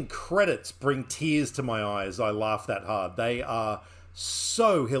opening credits bring tears to my eyes. I laugh that hard. They are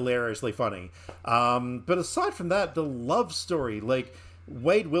so hilariously funny. But aside from that, the love story, like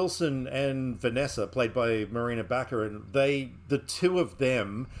Wade Wilson and Vanessa, played by Marina Baccarin, the two of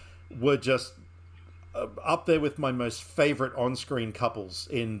them were just up there with my most favorite on-screen couples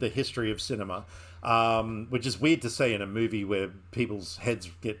in the history of cinema. which is weird to say in a movie where people's heads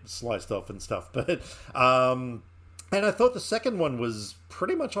get sliced off and stuff. But and I thought the second one was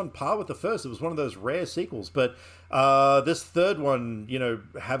pretty much on par with the first. It was one of those rare sequels. But this third one, you know,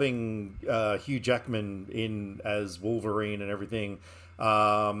 having Hugh Jackman in as Wolverine and everything,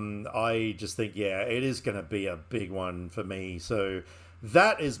 I just think, yeah, it is going to be a big one for me. So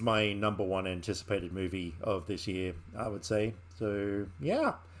that is my number one anticipated movie of this year, I would say. So,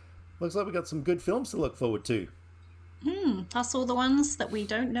 yeah, looks like we got some good films to look forward to. Plus all the ones that we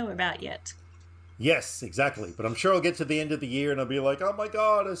don't know about yet. Yes, exactly. But I'm sure I'll get to the end of the year and I'll be like, oh my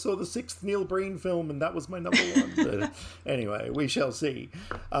god, I saw the 6th Neil Breen film and that was my number one. But anyway, we shall see.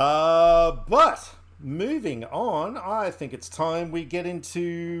 But moving on, I think it's time we get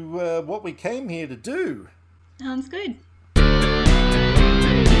into what we came here to do. Sounds good.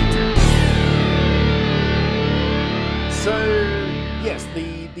 So, yes,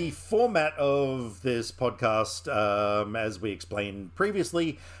 the format of this podcast, as we explained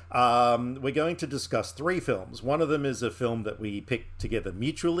previously, we're going to discuss 3 films. One of them is a film that we picked together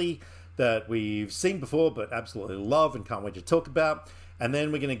mutually that we've seen before but absolutely love and can't wait to talk about. And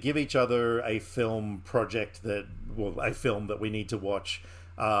then we're going to give each other a film project a film that we need to watch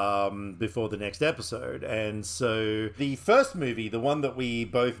before the next episode. And so the first movie, the one that we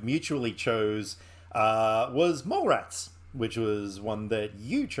both mutually chose, was Mallrats, which was one that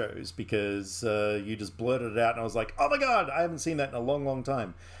you chose because you just blurted it out and I was like, oh my god, I haven't seen that in a long, long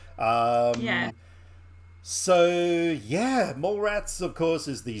time. Yeah. So, yeah, Mallrats, of course,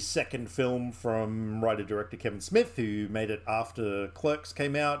 is the second film from writer-director Kevin Smith, who made it after Clerks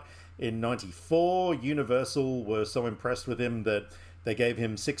came out in '94. Universal were so impressed with him that they gave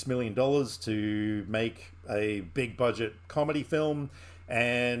him $6 million to make a big-budget comedy film,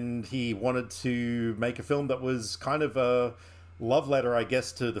 and he wanted to make a film that was kind of a love letter, I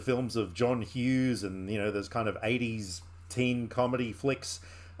guess, to the films of John Hughes and, you know, those kind of 80s teen comedy flicks.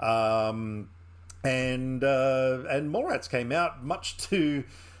 And Mallrats came out much to,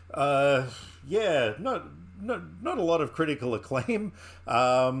 not a lot of critical acclaim.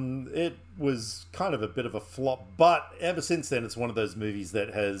 It was kind of a bit of a flop, but ever since then, it's one of those movies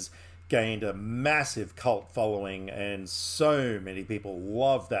that has gained a massive cult following, and so many people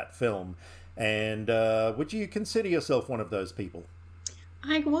love that film. And would you consider yourself one of those people?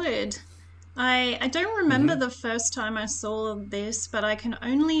 I would. I don't remember the first time I saw this, but I can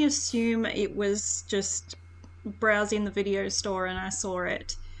only assume it was just browsing the video store and I saw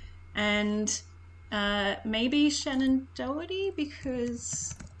it. And maybe Shannon Doherty,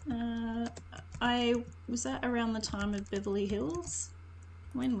 because was that around the time of Beverly Hills?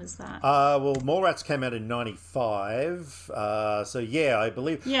 When was that? Well, Mallrats came out in '95, so yeah, I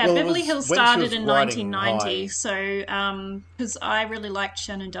believe. Yeah, well, Beverly Hills started in 1990, High. so because I really liked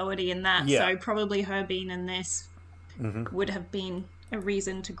Shannon Doherty in that, so probably her being in this would have been a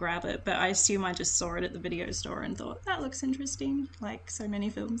reason to grab it. But I assume I just saw it at the video store and thought that looks interesting, like so many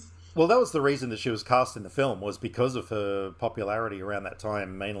films. Well, that was the reason that she was cast in the film, was because of her popularity around that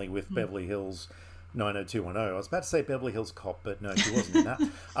time, mainly with Beverly Hills 90210. I was about to say Beverly Hills Cop, but no, she wasn't in that.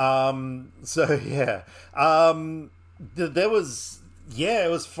 So yeah, there was, it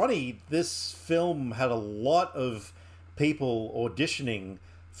was funny. This film had a lot of people auditioning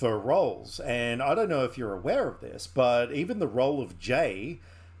for roles, and I don't know if you're aware of this, but even the role of Jay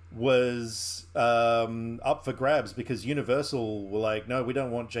was up for grabs because Universal were like, no, we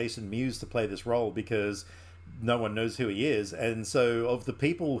don't want Jason Mewes to play this role because no one knows who he is. And so of the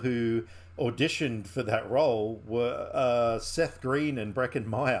people who auditioned for that role were Seth Green and Breckin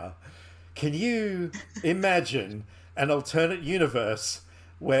Meyer. Can you imagine an alternate universe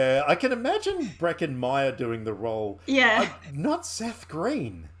where I can imagine Breckin Meyer doing the role? Yeah. Not Seth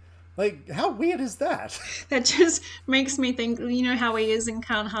Green. Like, how weird is that? That just makes me think, you know how he is in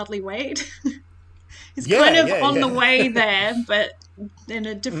Can't Hardly Wait? He's kind of on the way there, but in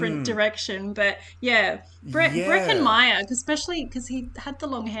a different direction. But Breckin Meyer, especially because he had the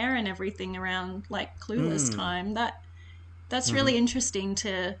long hair and everything around like Clueless time. That's really interesting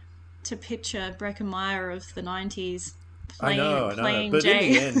to picture Breckin Meyer of the 90s playing but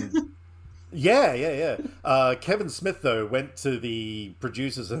Jay. in the end, Kevin Smith though went to the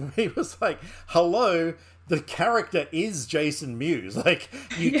producers and he was like, "Hello, the character is Jason Mewes. Like,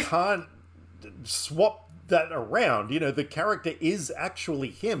 you can't swap that around. You know, the character is actually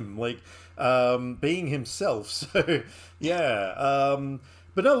him, like being himself." So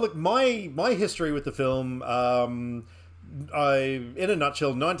but no, look, my history with the film, in a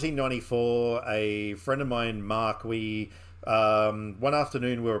nutshell, 1994, a friend of mine, Mark, we One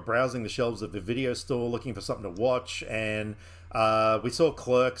afternoon, we were browsing the shelves of the video store looking for something to watch, and we saw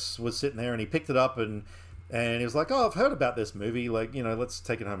Clerks was sitting there, and he picked it up, and he was like, "Oh, I've heard about this movie. Like, let's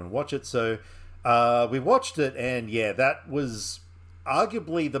take it home and watch it." So we watched it, and yeah, that was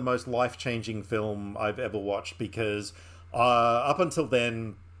arguably the most life-changing film I've ever watched, because up until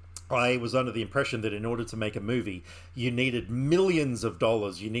then, I was under the impression that in order to make a movie, you needed millions of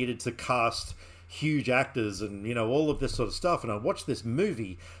dollars. You needed to cast huge actors and, all of this sort of stuff. And I watched this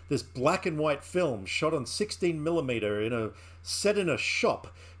movie, this black and white film shot on 16 millimeter set in a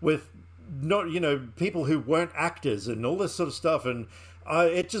shop with not, people who weren't actors and all this sort of stuff. And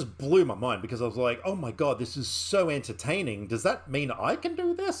it just blew my mind, because I was like, oh my God, this is so entertaining. Does that mean I can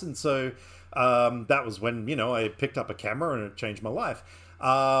do this? And so that was when, I picked up a camera, and it changed my life.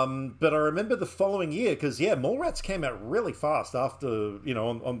 But I remember the following year, because Mallrats came out really fast after,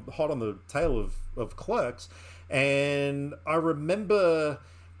 hot on the tail of Clerks. And I remember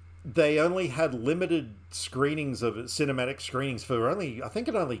they only had limited screenings of it, cinematic screenings I think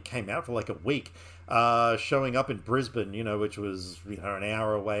it only came out for like a week, showing up in Brisbane, which was, an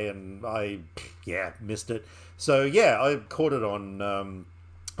hour away, and I missed it. So I caught it on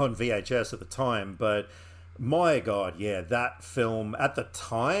VHS at the time, but my God, that film at the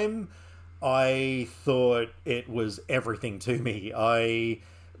time, I thought it was everything to me.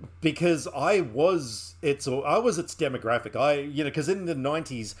 Because I was its demographic. Because in the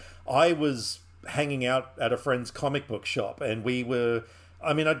 90s, I was hanging out at a friend's comic book shop, and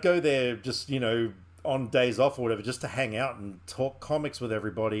I'd go there just, on days off or whatever, just to hang out and talk comics with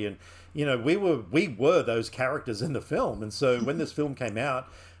everybody. And, we were those characters in the film. And so when this film came out,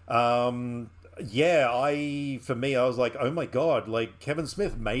 I was like, oh my God, like Kevin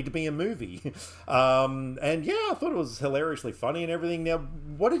Smith made me a movie. And I thought it was hilariously funny and everything. Now,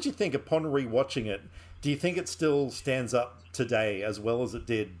 what did you think upon rewatching it? Do you think it still stands up today as well as it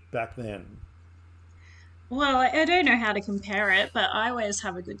did back then? Well, I don't know how to compare it, but I always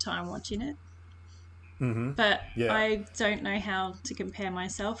have a good time watching it. Mm-hmm. But Yeah. I don't know how to compare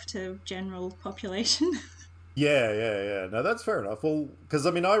myself to general population. Yeah. No, that's fair enough. Well, because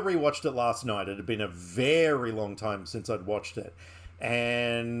I rewatched it last night. It had been a very long time since I'd watched it,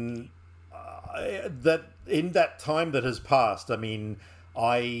 and that in that time that has passed,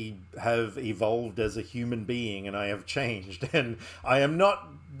 I have evolved as a human being, and I have changed, and I am not.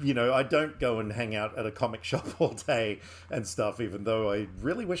 I don't go and hang out at a comic shop all day and stuff, even though I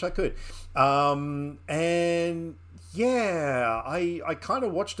really wish I could. And I kind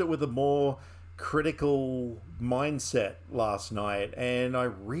of watched it with a more critical mindset last night, and I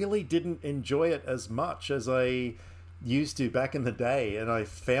really didn't enjoy it as much as I used to back in the day, and I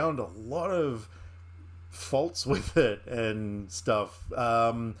found a lot of faults with it and stuff.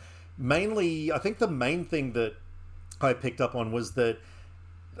 Mainly, I think the main thing that I picked up on was that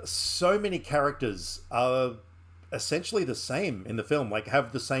so many characters are essentially the same in the film, like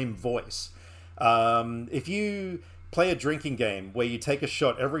have the same voice. If you play a drinking game where you take a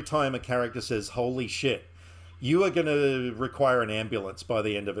shot every time a character says "holy shit," you are going to require an ambulance by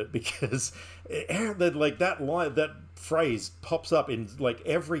the end of it, because that phrase pops up in like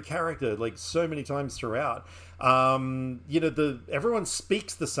every character like so many times throughout. Everyone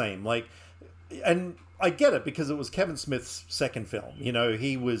speaks the same, and I get it, because it was Kevin Smith's second film.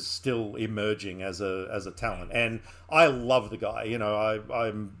 He was still emerging as a talent, and I love the guy.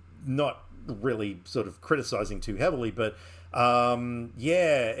 I'm not really sort of criticizing too heavily, but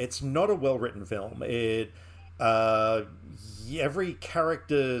it's not a well-written film. Every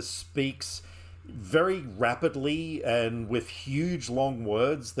character speaks very rapidly and with huge long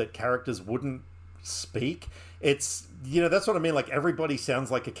words that characters wouldn't speak. It's that's what I mean, like everybody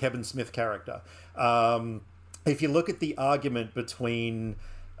sounds like a Kevin Smith character. If you look at the argument between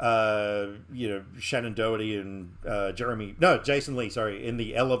Shannon Doherty and Jason Lee, sorry, in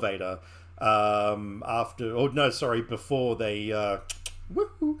the elevator, before they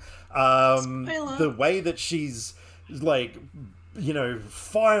the way that she's like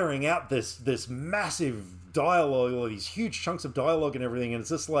firing out this massive dialogue, or these huge chunks of dialogue and everything, and it's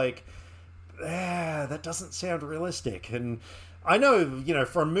just like, that doesn't sound realistic. And I know,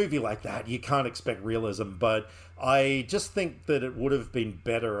 for a movie like that, you can't expect realism, but I just think that it would have been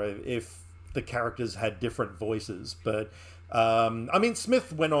better if the characters had different voices. But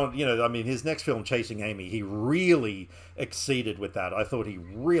Smith went on, his next film, Chasing Amy, he really exceeded with that. I thought he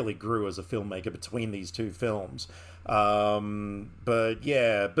really grew as a filmmaker between these two films. Look,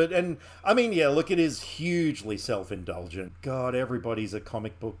 it is hugely self-indulgent. God, everybody's a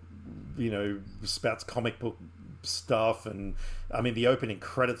comic book, spouts comic book stuff, and I mean the opening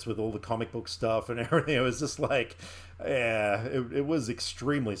credits with all the comic book stuff and everything. It was just like, yeah, it was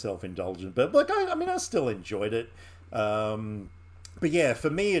extremely self-indulgent, but like I mean I still enjoyed it. But yeah, for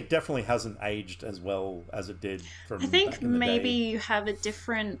me, it definitely hasn't aged as well as it did from I think back in the maybe day. you have a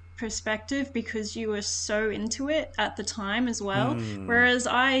different perspective because you were so into it at the time as well. Whereas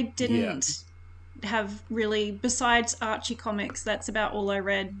I Yeah. didn't have really, besides Archie comics, that's about all I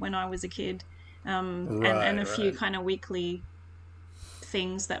read when I was a kid. And Right, a few right. kind of weekly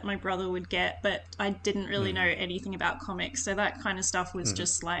things that my brother would get, but I didn't really know anything about comics. So that kind of stuff was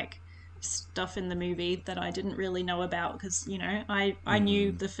just like stuff in the movie that I didn't really know about because, I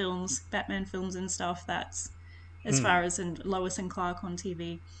knew the films, Batman films and stuff. That's as far as in Lois and Clark on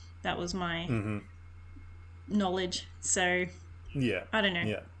TV. That was my knowledge. So Yeah, I don't know.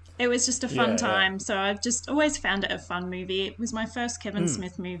 yeah, It was just a fun yeah, yeah. time. So I've just always found it a fun movie. It was my first Kevin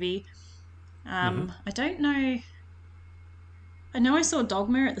Smith movie. I don't know. I know I saw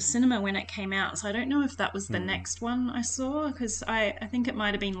Dogma at the cinema when it came out, so I don't know if that was the next one I saw, because I think it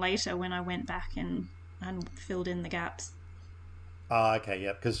might have been later when I went back and filled in the gaps. Ah, okay,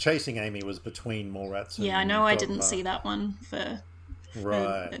 yeah, because Chasing Amy was between Mallrats Yeah, I know and I didn't Dogma. see that one for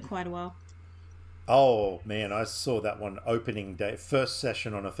Right. quite a while. Oh man, I saw that one opening day, first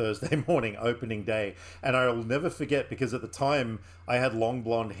session on a Thursday morning, opening day, and I'll never forget because at the time I had long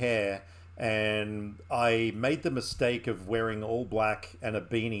blonde hair and I made the mistake of wearing all black and a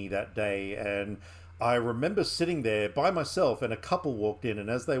beanie that day, and I remember sitting there by myself and a couple walked in, and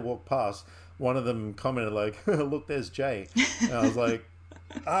as they walked past, one of them commented like, "Look, there's Jay," and I was like,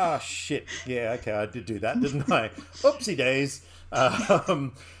 "Ah, shit, yeah, okay, I did do that, didn't I? Oopsie days."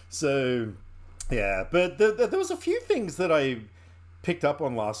 Um, so. Yeah, but there was a few things that I picked up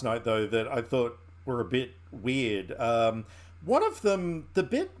on last night though that I thought were a bit weird. One of them, the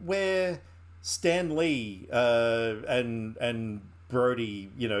bit where Stan Lee and Brody,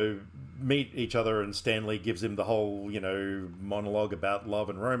 meet each other, and Stan Lee gives him the whole monologue about love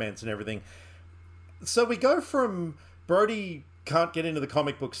and romance and everything. So we go from Brody can't get into the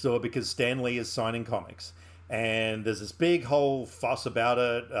comic book store because Stan Lee is signing comics. And there's this big whole fuss about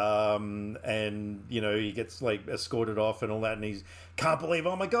it, and he gets like escorted off and all that, and he can't believe,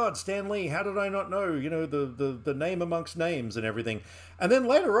 oh my God, Stan Lee, how did I not know, the name amongst names and everything. And then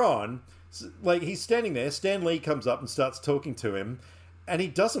later on, like he's standing there, Stan Lee comes up and starts talking to him, and he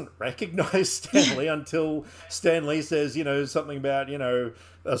doesn't recognize Stan Lee until Stan Lee says, something about,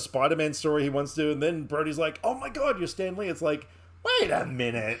 a Spider-Man story he wants to do, and then Brody's like, oh my God, you're Stan Lee. It's like, wait a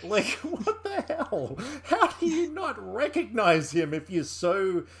minute, like, what the hell? How do you not recognize him if you're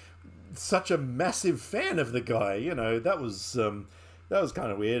such a massive fan of the guy? That was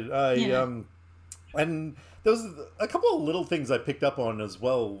kind of weird. Yeah. And there was a couple of little things I picked up on as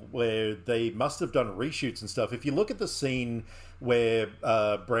well, where they must have done reshoots and stuff. If you look at the scene where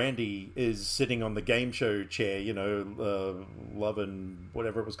Brandy is sitting on the game show chair, Love and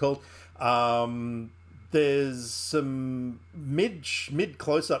whatever it was called. There's some mid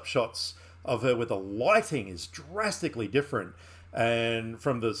close up shots of her where the lighting is drastically different and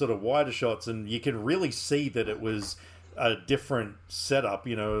from the sort of wider shots, and you can really see that it was a different setup,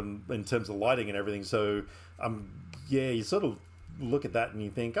 in terms of lighting and everything. So yeah, you sort of look at that and you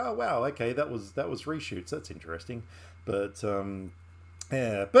think, oh wow, okay, that was reshoots. That's interesting. But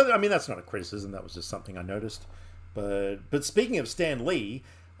yeah, but I mean that's not a criticism. That was just something I noticed. But speaking of Stan Lee,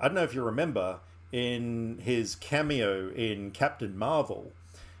 I don't know if you remember in his cameo in Captain Marvel,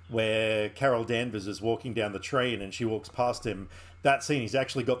 where Carol Danvers is walking down the train and she walks past him. That scene, he's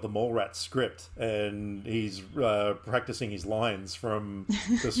actually got the Mallrats script and he's practicing his lines from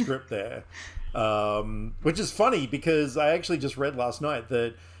the script there, which is funny because I actually just read last night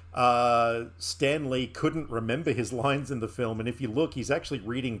that Stan Lee couldn't remember his lines in the film, and if you look, he's actually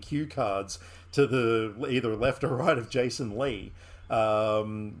reading cue cards to the either left or right of Jason Lee.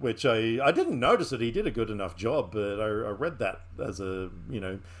 Which I didn't notice it. He did a good enough job, but I read that as a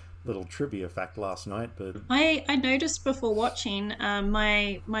little trivia fact last night. But I noticed before watching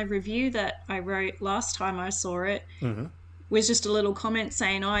my review that I wrote last time I saw it was just a little comment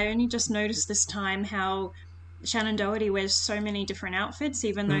saying, I only just noticed this time how Shannon Doherty wears so many different outfits,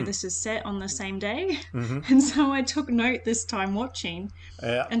 even though this is set on the same day. And so I took note this time watching,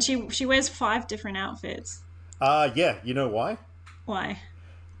 yeah, and she wears 5 different outfits. yeah, you know why? Why?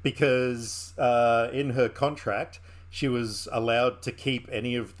 Because in her contract, she was allowed to keep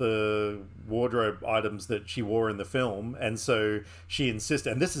any of the wardrobe items that she wore in the film, and so she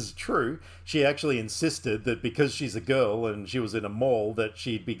insisted, and this is true, she actually insisted that because she's a girl and she was in a mall that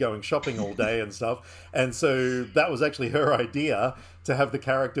she'd be going shopping all day and stuff, and so that was actually her idea, to have the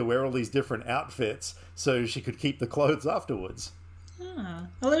character wear all these different outfits so she could keep the clothes afterwards.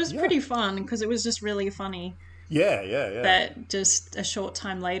 Well, it was pretty fun because it was just really funny. Yeah. That just a short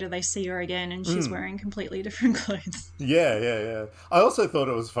time later they see her again and she's wearing completely different clothes. Yeah. I also thought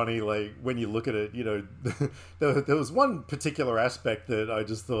it was funny, like, when you look at it, you know, there was one particular aspect that I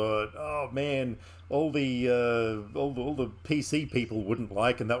just thought, oh man, all the PC people wouldn't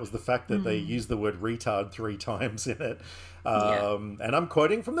like, and that was the fact that they used the word retard 3 times in it. And I'm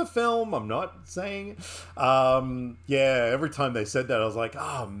quoting from the film, I'm not saying. Every time they said that, I was like,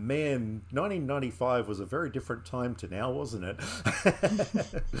 oh man, 1995 was a very different time to now, wasn't it?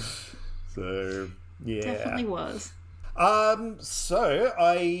 So, yeah. Definitely was. So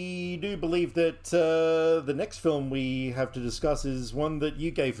I do believe that the next film we have to discuss is one that you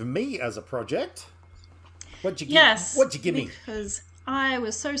gave me as a project. What'd you give me? Because I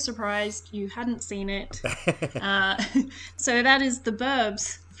was so surprised you hadn't seen it. So that is The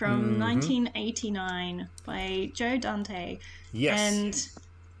Burbs from 1989 by Joe Dante. Yes. And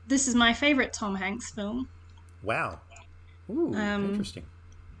this is my favourite Tom Hanks film. Wow. Ooh, interesting.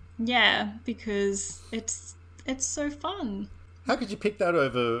 Yeah, because it's so fun. How could you pick that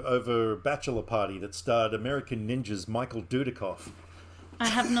over Bachelor Party that starred American Ninja's Michael Dudikoff? I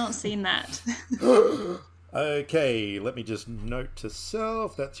have not seen that. Okay, let me just note to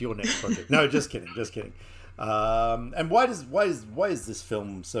self that's your next project. No, just kidding. And why is this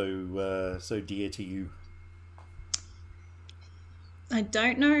film so dear to you? I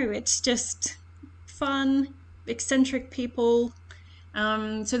don't know. It's just fun, eccentric people.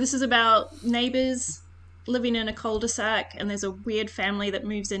 So this is about neighbors living in a cul-de-sac, and there's a weird family that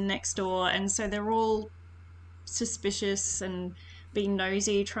moves in next door, and so they're all suspicious and being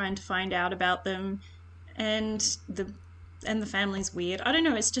nosy, trying to find out about them. And the family's weird. I don't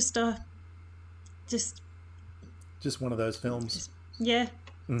know. It's just one of those films.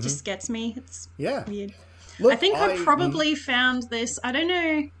 Just gets me. It's weird. Look, I think I probably found this. I don't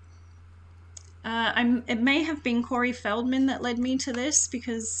know. It may have been Corey Feldman that led me to this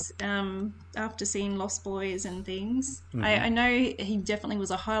because after seeing Lost Boys and things, I know he definitely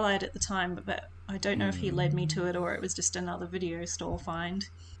was a highlight at the time, but I don't know if he led me to it or it was just another video store find.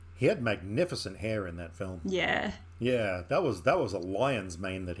 He had magnificent hair in that film. Yeah. Yeah, that was a lion's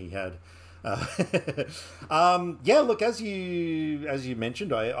mane that he had. Look, as you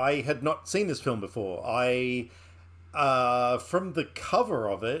mentioned, I had not seen this film before. From the cover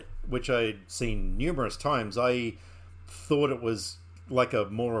of it, which I'd seen numerous times, I thought it was like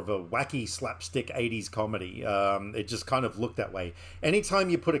more of a wacky slapstick 80s comedy. It just kind of looked that way. Anytime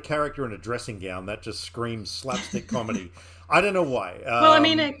you put a character in a dressing gown, that just screams slapstick comedy. I don't know why. Well, I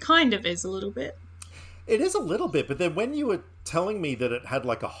mean, it kind of is a little bit. It is a little bit, but then when you were telling me that it had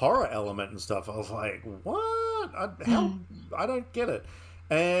like a horror element and stuff, I was like, what? I don't get it.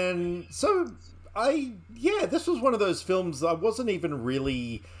 And so this was one of those films I wasn't even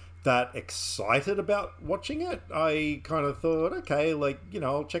really that excited about watching it. I kind of thought, okay,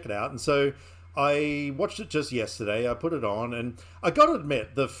 I'll check it out. And so I watched it just yesterday. I put it on, and I got to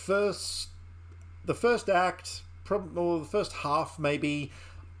admit, the first act, or the first half maybe,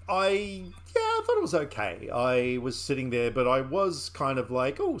 I thought it was okay. I was sitting there, but I was kind of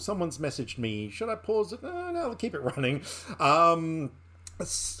like, oh, someone's messaged me. Should I pause it? No, I'll keep it running.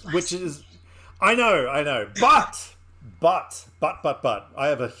 Which is, I know. But, I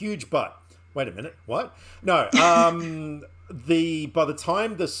have a huge but. Wait a minute, what? No, by the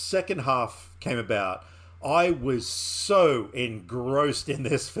time the second half came about, I was so engrossed in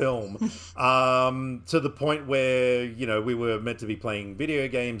this film, to the point where, we were meant to be playing video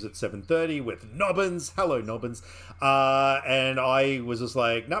games at 7:30 with Nobbins. Hello, Nobbins. And I was just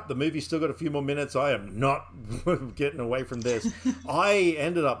like, nope, the movie's still got a few more minutes. I am not getting away from this. I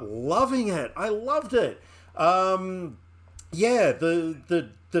ended up loving it. I loved it. The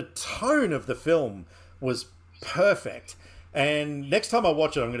tone of the film was perfect. And next time I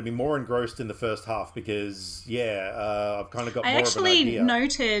watch it, I'm going to be more engrossed in the first half because, I've kind of got more of an idea. I actually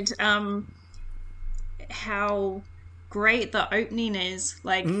noted how great the opening is.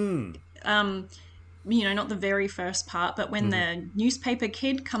 Not the very first part, but when the newspaper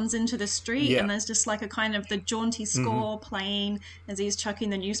kid comes into the street and there's just like a kind of the jaunty score playing as he's chucking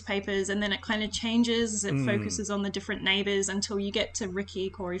the newspapers, and then it kind of changes. It focuses on the different neighbors until you get to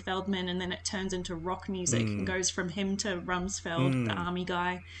Corey Feldman, and then it turns into rock music and goes from him to Rumsfeld, the army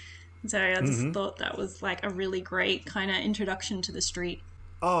guy. So I just thought that was like a really great kind of introduction to the street.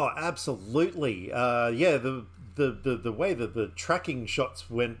 Oh, absolutely. Yeah, the way that the tracking shots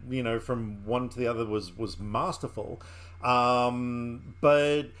went, from one to the other was masterful.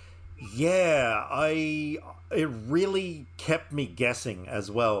 But yeah, it really kept me guessing as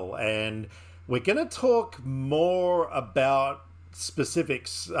well. And we're gonna talk more about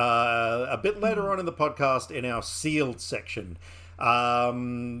specifics a bit later on in the podcast in our sealed section.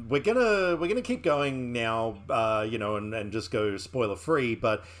 We're gonna keep going now, and just go spoiler free.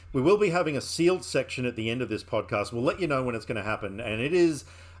 But we will be having a sealed section at the end of this podcast. We'll let you know when it's going to happen, and it is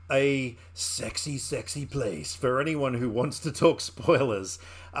a sexy, sexy place for anyone who wants to talk spoilers.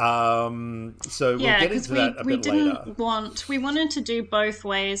 So we'll get into that a bit later. We wanted to do both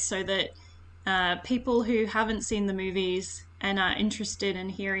ways so that people who haven't seen the movies and are interested in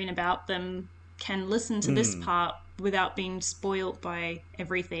hearing about them can listen to this part without being spoiled by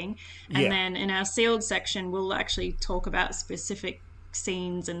everything. And then in our sealed section, we'll actually talk about specific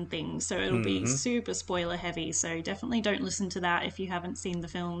scenes and things. So it'll be super spoiler heavy. So definitely don't listen to that if you haven't seen the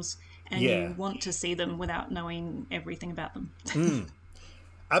films and you want to see them without knowing everything about them.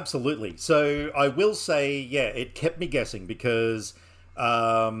 Absolutely. So I will say, it kept me guessing because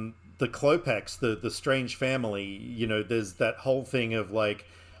the Klopeks, the strange family, there's that whole thing of like,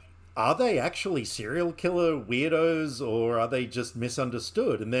 are they actually serial killer weirdos or are they just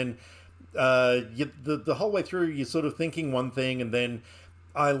misunderstood? And then the whole way through, you're sort of thinking one thing, and then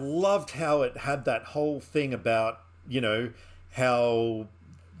I loved how it had that whole thing about, how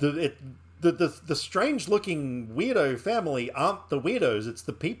the strange looking weirdo family aren't the weirdos. It's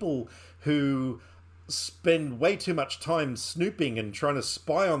the people who spend way too much time snooping and trying to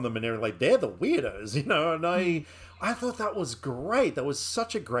spy on them, and they're like, they're the weirdos, and I thought that was great. That was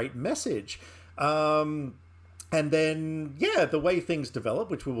such a great message. And then, the way things develop,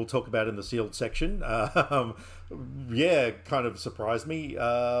 which we will talk about in the sealed section, kind of surprised me.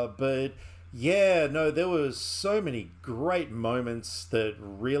 But there was so many great moments that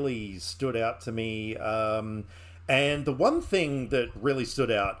really stood out to me. And the one thing that really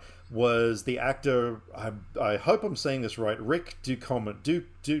stood out was the actor, I hope I'm saying this right, Rick Ducommun,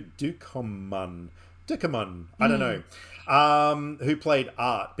 I don't know, who played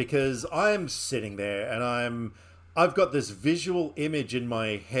Art, because I'm sitting there and I've got this visual image in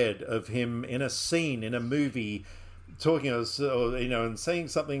my head of him in a scene in a movie talking, and saying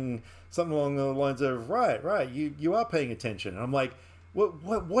something along the lines of, right, you are paying attention. And I'm like,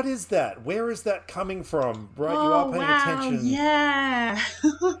 what is that? Where is that coming from? Right, you are paying attention. Yeah.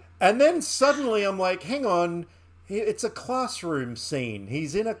 And then suddenly I'm like, hang on. It's a classroom scene.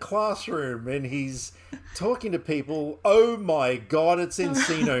 He's in a classroom and he's talking to people. Oh my God, it's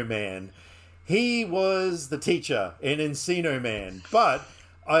Encino Man. He was the teacher in Encino Man. But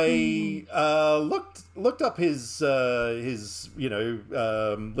I looked up his listing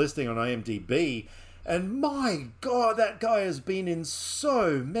on IMDb, and my God, that guy has been in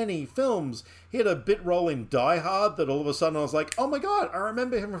so many films. He had a bit role in Die Hard that all of a sudden I was like, oh my God, I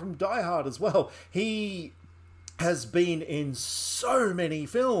remember him from Die Hard as well. He has been in so many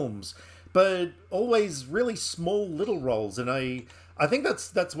films, but always really small little roles. And I think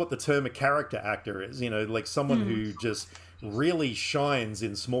that's what the term a character actor is, like someone who just really shines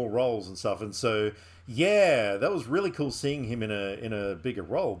in small roles and stuff. And so, that was really cool seeing him in a bigger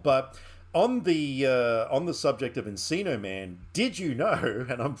role. But on the subject of Encino Man, did you know,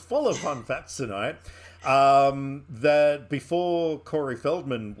 and I'm full of fun facts tonight, that before Corey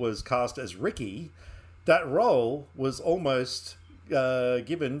Feldman was cast as Ricky, that role was almost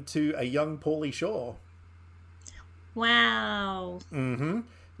given to a young Pauly Shore. Wow. Mm-hmm.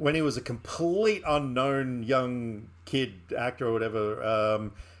 When he was a complete unknown young kid actor or whatever.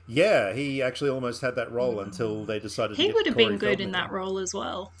 He actually almost had that role until they decided to get would have Corey been good Feldman in that role as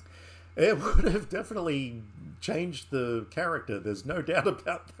well. It would have definitely changed the character. There's no doubt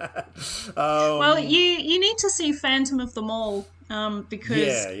about that. Well, you need to see Phantom of the Mall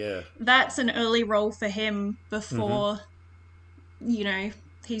because that's an early role for him before,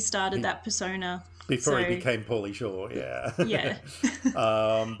 he started that persona. Before he became Pauly Shore, yeah. Yeah.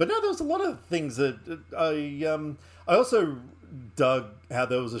 But no, there was a lot of things that I also dug how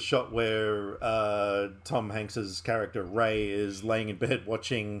there was a shot where Tom Hanks's character Ray is laying in bed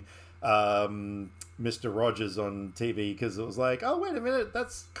watching Mr. Rogers on TV, because it was like, oh, wait a minute,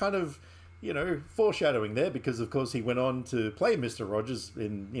 that's kind of, foreshadowing there, because of course he went on to play Mr. Rogers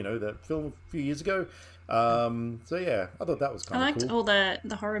in, that film a few years ago. So yeah, I thought that was kind of cool. I liked all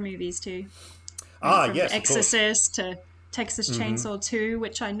the horror movies too. Yes, Exorcist to Texas Chainsaw 2,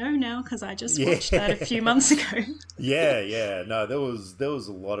 which I know now because I just Yeah. watched that a few months ago. Yeah. No, there was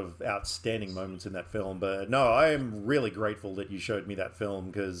a lot of outstanding moments in that film. But no, I am really grateful that you showed me that film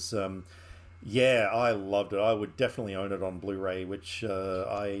because, yeah, I loved it. I would definitely own it on Blu-ray, which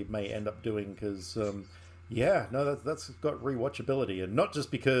I may end up doing because, yeah, no, that's got rewatchability, and not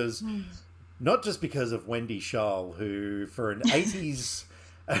just because of Wendy Schaal, who for an 80s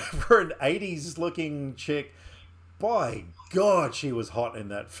for an 80s looking chick, by God, she was hot in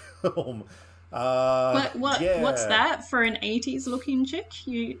that film. What's Yeah. that for an 80s looking chick?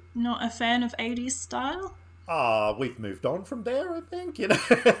 You not a fan of 80s style? We've moved on from there, I think, you know.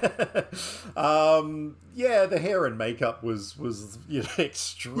 Yeah, the hair and makeup was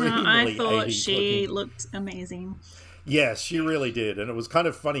extremely No, I thought 80s she looking. looked amazing. Yes, she really did, and it was kind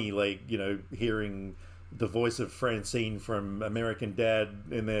of funny, like, hearing the voice of Francine from American Dad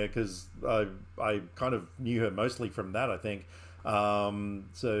in there because I kind of knew her mostly from that, I think.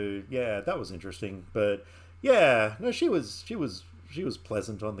 So yeah, that was interesting, but yeah, no, she was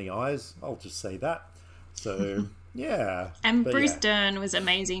pleasant on the eyes. I'll just say that. So yeah, And but Bruce yeah. Dern was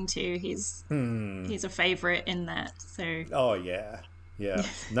amazing too. He's a favorite in that. So Oh yeah, yeah.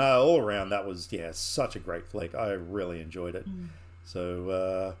 No, all around that was such a great flick. I really enjoyed it.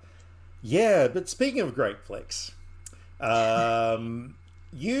 So yeah, but speaking of great flicks,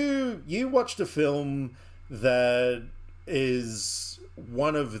 you watched a film that is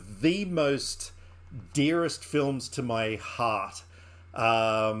one of the most dearest films to my heart.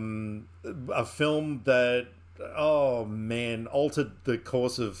 A film that, oh man, altered the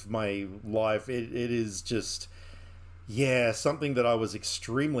course of my life. It is just, yeah, something that I was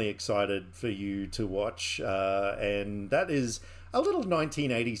extremely excited for you to watch, and that is a little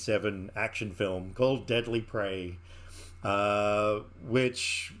 1987 action film called Deadly Prey,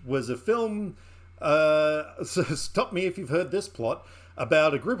 which was a film, so stop me if you've heard this plot,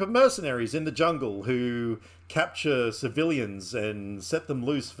 about a group of mercenaries in the jungle who capture civilians and set them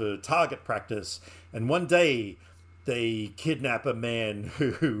loose for target practice. And one day they kidnap a man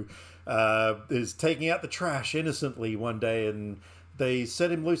who is taking out the trash innocently one day, and they set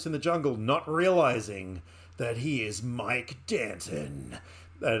him loose in the jungle, not realizing that he is Mike Danton,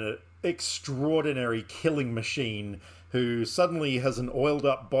 an extraordinary killing machine who suddenly has an oiled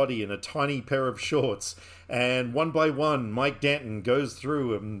up body and a tiny pair of shorts. And one by one, Mike Danton goes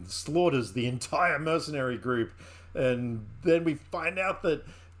through and slaughters the entire mercenary group. And then we find out that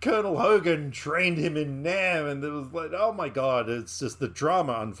Colonel Hogan trained him in Nam, and it was like, oh my God, it's just the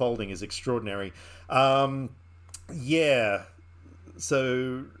drama unfolding is extraordinary. Yeah.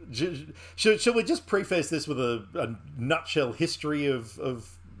 So, should we just preface this with a nutshell history of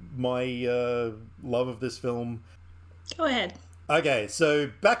my love of this film? go ahead. Okay, so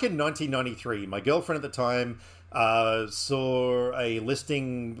back in 1993, my girlfriend at the time saw a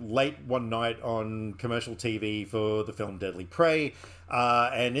listing late one night on commercial TV for the film Deadly Prey,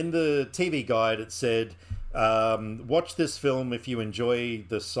 and in the TV guide it said, watch this film if you enjoy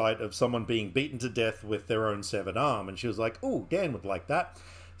the sight of someone being beaten to death with their own severed arm. And she was like, oh, Dan would like that.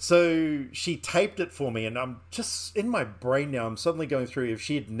 So she taped it for me, and I'm just, in my brain now, I'm suddenly going through, if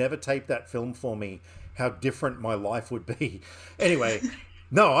she had never taped that film for me, how different my life would be. Anyway,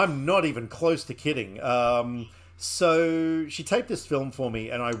 no, I'm not even close to kidding. So she taped this film for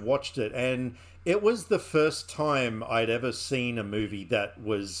me, and I watched it, and it was the first time I'd ever seen a movie that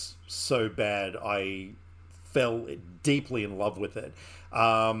was so bad I fell deeply in love with it.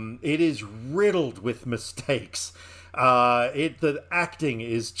 It is riddled with mistakes. The acting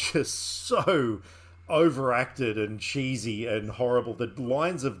is just so overacted and cheesy and horrible. The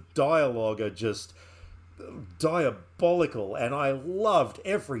lines of dialogue are just diabolical, and I loved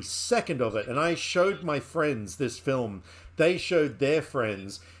every second of it. And I showed my friends this film. They showed their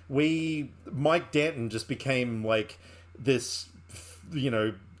friends. Mike Danton just became like this,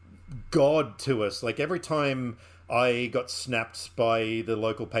 god to us. Like every time I got snapped by the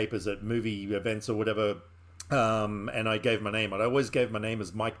local papers at movie events or whatever, and I gave my name, I always gave my name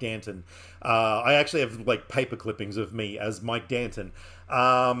as Mike Danton. I actually have like paper clippings of me as Mike Danton.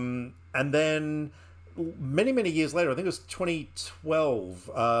 And then many years later, I think it was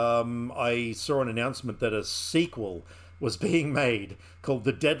 2012, I saw an announcement that a sequel was being made called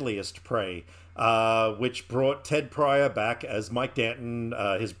The Deadliest Prey, which brought Ted Pryor back as Mike Danton.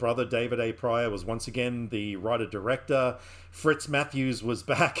 His brother David A. Pryor was once again the writer-director. Fritz Matthews was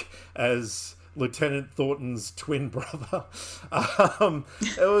back as Lieutenant Thornton's twin brother.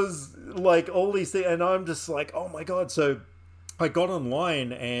 It was like all these things, and I'm just like, oh my God. So I got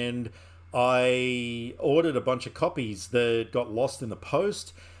online and I ordered a bunch of copies that got lost in the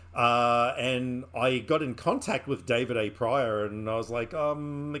post. And I got in contact with David A. Pryor, and I was like,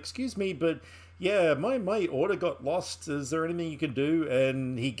 excuse me, but yeah, my order got lost. Is there anything you can do?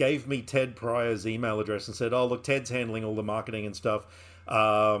 And he gave me Ted Pryor's email address and said, oh, look, Ted's handling all the marketing and stuff.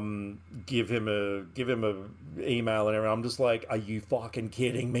 Give him a email and everything. I'm just like, are you fucking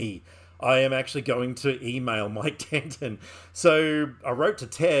kidding me? I am actually going to email Mike Denton. So I wrote to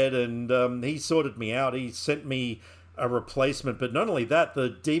Ted, and he sorted me out. He sent me a replacement, but not only that, the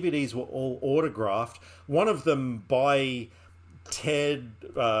DVDs were all autographed. One of them by Ted,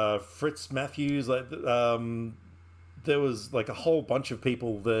 Fritz Matthews. There was like a whole bunch of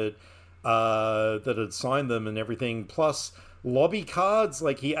people that had signed them and everything, plus lobby cards.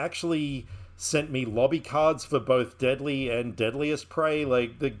 Like, he actually sent me lobby cards for both Deadly and Deadliest Prey.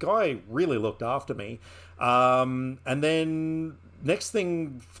 Like, the guy really looked after me. And then next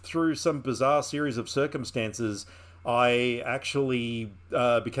thing, through some bizarre series of circumstances, I actually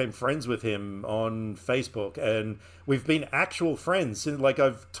became friends with him on Facebook, and we've been actual friends. Like,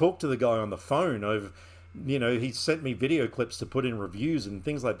 I've talked to the guy on the phone. He sent me video clips to put in reviews and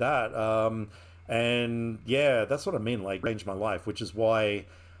things like that. And yeah, that's what I mean, like, changed my life, which is why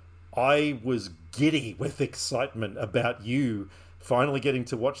I was giddy with excitement about you finally getting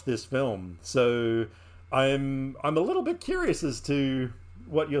to watch this film. So I'm a little bit curious as to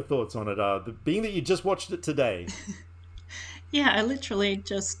what your thoughts on it are, being that you just watched it today. Yeah, I literally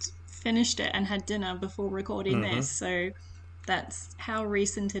just finished it and had dinner before recording this, so that's how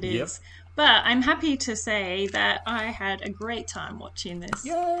recent it is. Yep. But I'm happy to say that I had a great time watching this.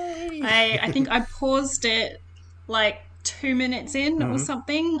 Yay! I think I paused it like 2 minutes in or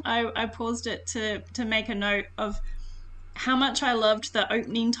something. I paused it to make a note of how much I loved the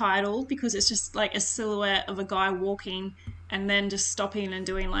opening title, because it's just like a silhouette of a guy walking and then just stopping and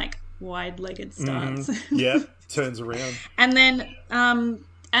doing like wide-legged starts. Yeah, turns around. And then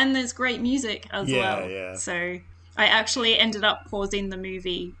and there's great music as well. Yeah. So I actually ended up pausing the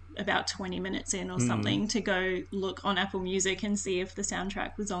movie about 20 minutes in or something to go look on Apple Music and see if the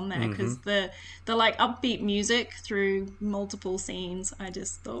soundtrack was on there, because the like upbeat music through multiple scenes I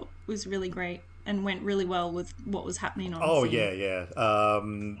just thought was really great and went really well with what was happening on scene. Yeah.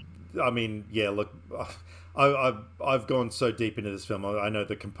 I mean, yeah, look, I've gone so deep into this film. I know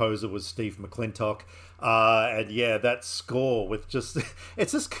the composer was Steve McClintock, and yeah, that score with just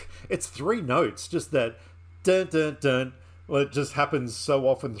it's three notes, just that dun dun dun. Well, it just happens so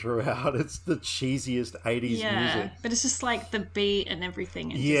often throughout. It's the cheesiest 80s music. Yeah, but it's just like the beat and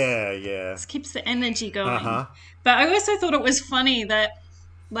everything. It just keeps the energy going. But I also thought it was funny that,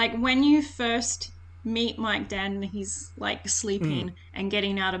 like, when you first meet Mike Dan, he's like sleeping and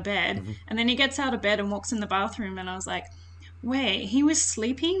getting out of bed, and then he gets out of bed and walks in the bathroom, and I was like, wait, he was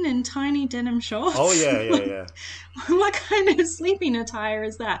sleeping in tiny denim shorts? Oh, yeah. What kind of sleeping attire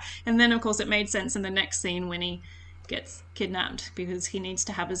is that? And then, of course, it made sense in the next scene when he gets kidnapped, because he needs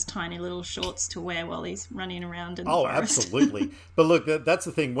to have his tiny little shorts to wear while he's running around in the forest. Absolutely. But look, that's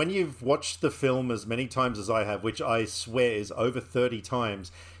the thing. When you've watched the film as many times as I have, which I swear is over 30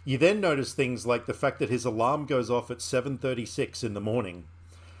 times, you then notice things like the fact that his alarm goes off at 7:36 in the morning.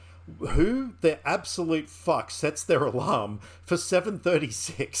 Who the absolute fuck sets their alarm for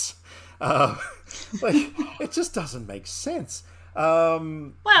 7:36? Like, it just doesn't make sense.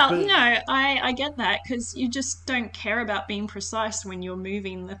 No, I get that, because you just don't care about being precise when you're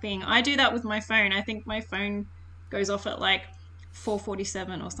moving the thing. I do that with my phone. I think my phone goes off at like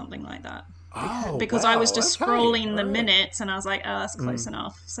 4:47 or something like that. Because I was just scrolling the minutes, and I was like, oh, that's close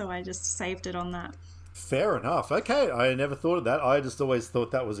enough. So I just saved it on that. Fair enough. Okay, I never thought of that. I just always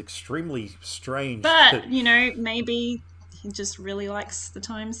thought that was extremely strange. But, maybe he just really likes the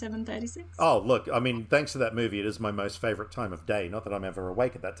time 7:36. Oh, look, I mean, thanks to that movie, it is my most favorite time of day. Not that I'm ever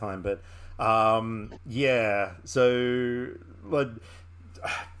awake at that time, but yeah. So, like,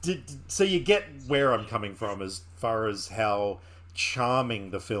 so you get where I'm coming from as far as how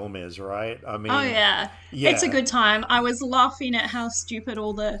charming the film is, right? I mean, oh yeah, it's a good time. I was laughing at how stupid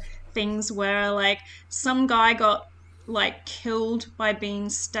all the things were. Like, some guy got like killed by being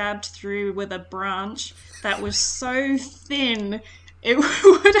stabbed through with a branch that was so thin it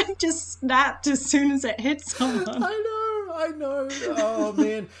would have just snapped as soon as it hit someone. I know. Oh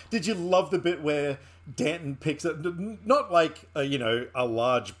man, did you love the bit where Danton picks up, not like a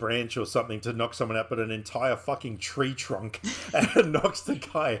large branch or something to knock someone out, but an entire fucking tree trunk, and knocks the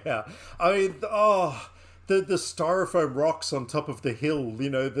guy out? I mean, the styrofoam rocks on top of the hill,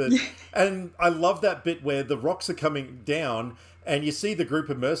 and I love that bit where the rocks are coming down and you see the group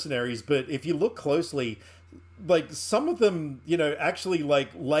of mercenaries, but if you look closely, like some of them, you know, actually like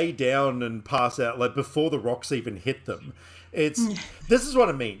lay down and pass out like before the rocks even hit them. This is what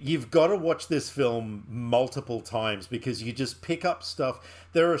I mean. You've got to watch this film multiple times because you just pick up stuff.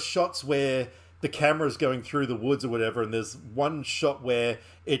 There are shots where the camera's going through the woods or whatever, and there's one shot where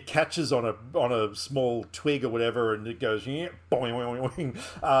it catches on a small twig or whatever, and it goes yeah, boing, boing,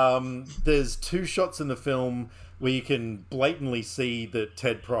 boing. There's two shots in the film where you can blatantly see that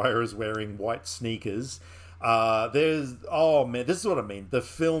Ted Pryor is wearing white sneakers. Oh man, this is what I mean. The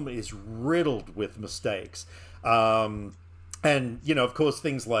film is riddled with mistakes. And, you know, of course,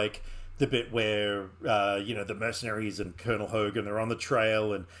 things like the bit where, you know, the mercenaries and Colonel Hogan are on the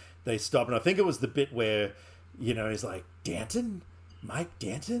trail and they stop. And I think it was the bit where, you know, he's like, Danton? Mike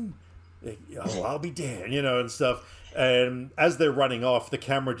Danton? Oh, I'll be damned, you know, and stuff. And as they're running off, the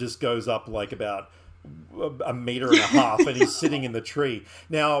camera just goes up like about a meter and a half and he's sitting in the tree.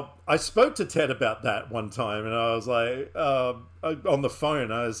 Now, I spoke to Ted about that one time and I was like, on the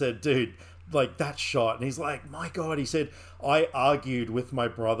phone, I said, dude, like that shot. And he's like, my God, he said, I argued with my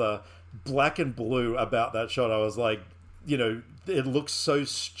brother black and blue about that shot. I was like, you know, it looks so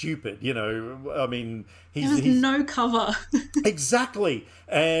stupid, you know. I mean, he's no cover. Exactly.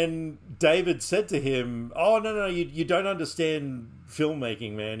 And David said to him, oh, no, you don't understand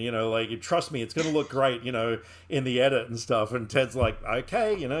filmmaking, man. You know, like, trust me, it's going to look great, you know, in the edit and stuff. And Ted's like,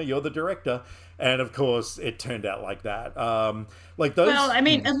 okay, you know, you're the director. And of course, it turned out like that. Like those. Well, I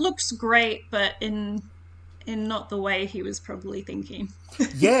mean, it looks great, but in not the way he was probably thinking.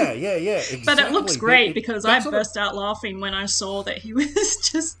 Yeah, exactly. But it looks great because I burst out laughing when I saw that he was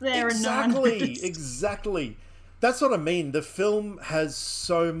just there and no one noticed. Exactly. That's what I mean. The film has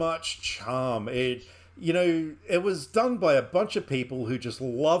so much charm. It was done by a bunch of people who just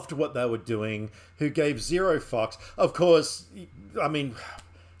loved what they were doing, who gave zero fucks. Of course, I mean,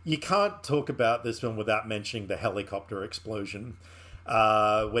 you can't talk about this film without mentioning the helicopter explosion,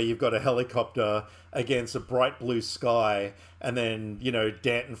 where you've got a helicopter against a bright blue sky, and then, you know,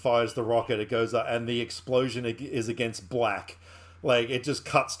 Danton fires the rocket, it goes up, and the explosion is against black. Like, it just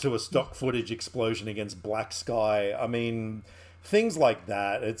cuts to a stock footage explosion against black sky. I mean, things like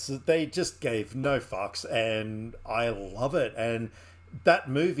that. They just gave no fucks, and I love it. And that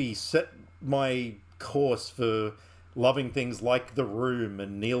movie set my course for loving things like The Room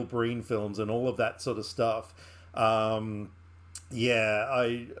and Neil Breen films and all of that sort of stuff.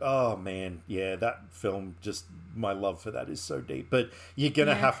 That film, just my love for that is so deep. But you're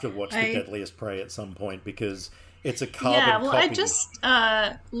gonna have to watch The Deadliest Prey at some point because it's a carbon copy. I just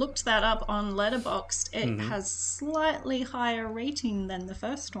looked that up on Letterboxd. It has slightly higher rating than the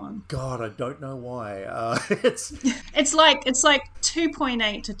first one. God, I don't know why. It's like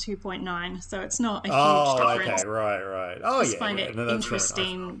 2.8 to 2.9, so it's not a huge difference. Okay, right. Oh, I just find it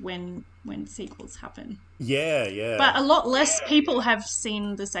interesting when sequels happen. Yeah. But a lot less people have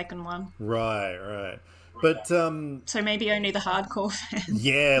seen the second one. Right. But so maybe only the hardcore fans.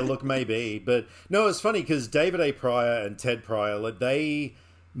 Yeah, look, maybe. But no, it's funny because David A. Pryor and Ted Pryor, like, they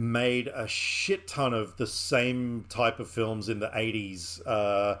made a shit ton of the same type of films in the 80s.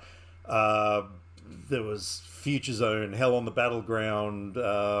 There was Future Zone, Hell on the Battleground.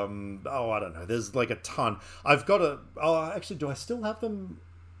 I don't know. There's like a ton. I've got actually, do I still have them?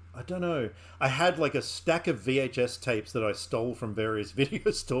 I don't know. I had like a stack of VHS tapes that I stole from various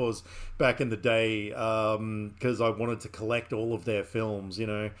video stores back in the day because I wanted to collect all of their films, you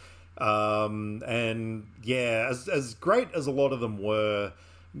know. And yeah, as great as a lot of them were,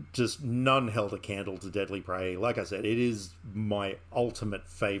 just none held a candle to Deadly Prey. Like I said, it is my ultimate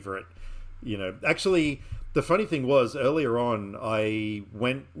favorite, you know. Actually, the funny thing was, earlier on, I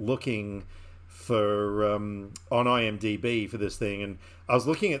went looking for on IMDb for this thing, and I was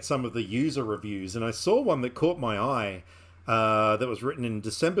looking at some of the user reviews, and I saw one that caught my eye that was written in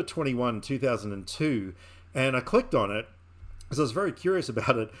December 21, 2002, and I clicked on it because I was very curious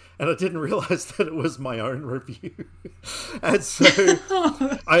about it, and I didn't realize that it was my own review. And so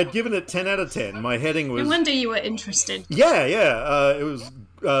I had given it 10 out of 10. My heading was... No wonder you were interested. Yeah. It was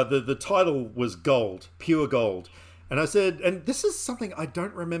the title was Gold, Pure Gold. And I said, and this is something I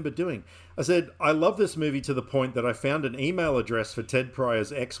don't remember doing. I said, I love this movie to the point that I found an email address for Ted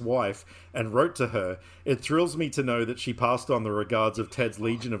Pryor's ex-wife and wrote to her. It thrills me to know that she passed on the regards of Ted's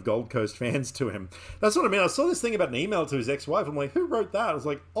legion of Gold Coast fans to him. That's what I mean. I saw this thing about an email to his ex-wife. I'm like, who wrote that? I was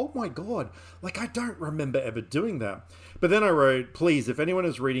like, oh my God. Like, I don't remember ever doing that. But then I wrote, please, if anyone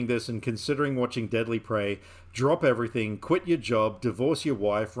is reading this and considering watching Deadly Prey, drop everything, quit your job, divorce your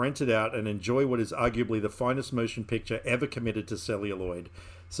wife, rent it out, and enjoy what is arguably the finest motion picture ever committed to celluloid.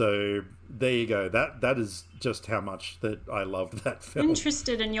 So there you go. That is just how much that I loved that film.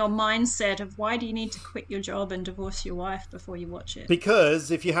 Interested in your mindset of why do you need to quit your job and divorce your wife before you watch it? Because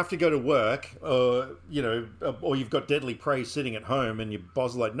if you have to go to work, or you've got Deadly Prey sitting at home and your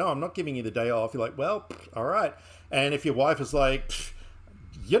boss is like, no, I'm not giving you the day off. You're like, well, all right. And if your wife is like,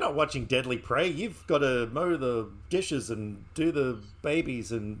 you're not watching Deadly Prey, you've got to mow the dishes and do the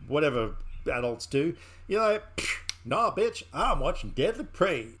babies and whatever adults do, you're like, nah, bitch, I'm watching Deadly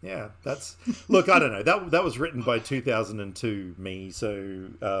Prey. Yeah, that's... Look, I don't know. That was written by 2002 me, so,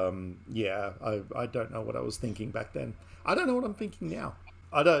 I don't know what I was thinking back then. I don't know what I'm thinking now.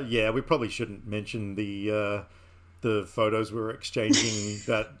 We probably shouldn't mention the photos we were exchanging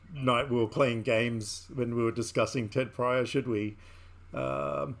that night we were playing games when we were discussing Ted Pryor, should we?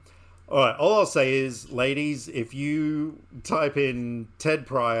 All right, all I'll say is, ladies, if you type in Ted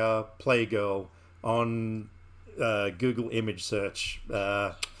Pryor Playgirl on Google image search,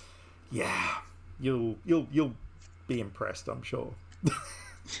 you'll be impressed, I'm sure.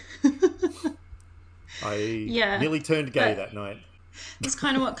 I nearly turned gay that night. That's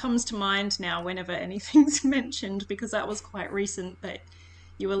kind of what comes to mind now whenever anything's mentioned, because that was quite recent that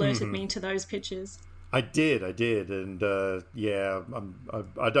you alerted me to those pictures. I did, and I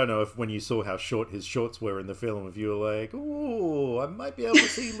don't know if when you saw how short his shorts were in the film, if you were like, "Oh, I might be able to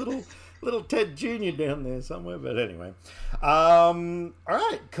see little Ted Jr. down there somewhere." But anyway, all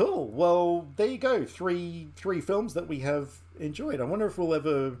right, cool. Well, there you go, three films that we have enjoyed. I wonder if we'll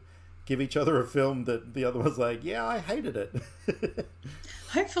ever give each other a film that the other was like, "Yeah, I hated it."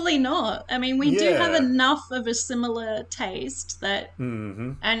 Hopefully not. I mean, we do have enough of a similar taste that,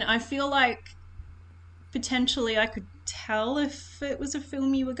 and I feel like potentially I could tell if it was a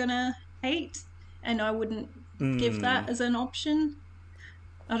film you were gonna hate, and I wouldn't give that as an option.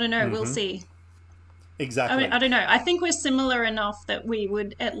 I don't know. We'll see. Exactly. I don't know. I think we're similar enough that we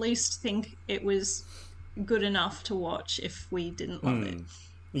would at least think it was good enough to watch if we didn't love it.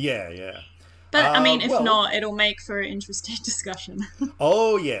 Yeah. But I mean, if not, it'll make for an interesting discussion.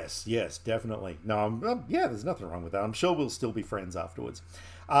 Oh yes, definitely. No, there's nothing wrong with that. I'm sure we'll still be friends afterwards.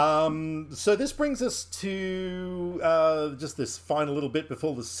 So this brings us to just this final little bit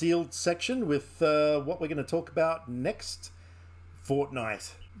before the sealed section with what we're going to talk about next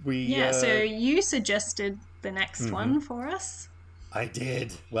fortnight. So you suggested the next one for us. I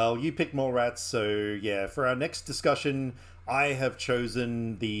did. Well, you picked Mallrats, so yeah, for our next discussion, I have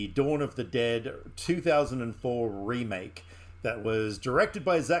chosen the Dawn of the Dead 2004 remake that was directed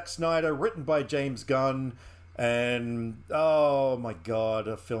by Zack Snyder, written by James Gunn, and oh my god,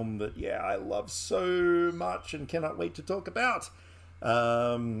 a film that I love so much and cannot wait to talk about.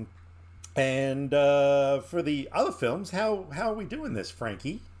 And for the other films, how are we doing this,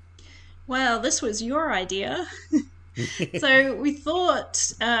 Frankie? Well, this was your idea. So we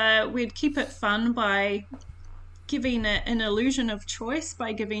thought we'd keep it fun by giving an illusion of choice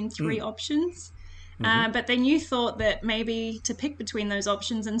by giving three options. But then you thought that maybe to pick between those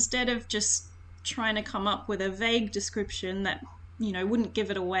options, instead of just trying to come up with a vague description that, wouldn't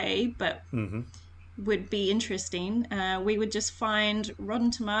give it away, but would be interesting, we would just find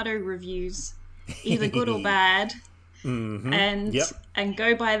Rotten Tomato reviews, either good or bad, and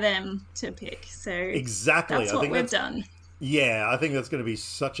go by them to pick. So exactly, that's what we've done. Yeah, I think that's going to be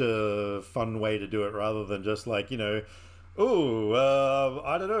such a fun way to do it, rather than just like, I don't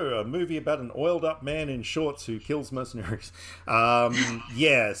know, a movie about an oiled up man in shorts who kills mercenaries. We're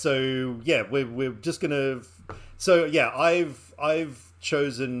just going to... I've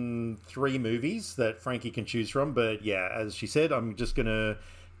chosen three movies that Frankie can choose from, but as she said, I'm just going to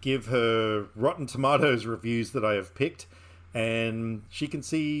give her Rotten Tomatoes reviews that I have picked, and she can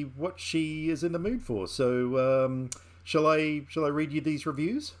see what she is in the mood for. So... Shall I read you these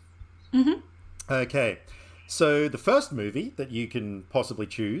reviews? Okay. So the first movie that you can possibly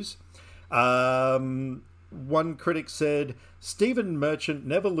choose, one critic said, Stephen Merchant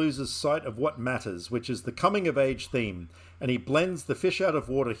never loses sight of what matters, which is the coming-of-age theme, and he blends the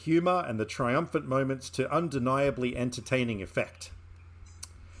fish-out-of-water humour and the triumphant moments to undeniably entertaining effect.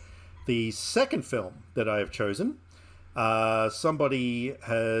 The second film that I have chosen, somebody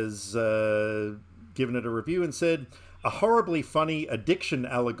has given it a review and said, a horribly funny addiction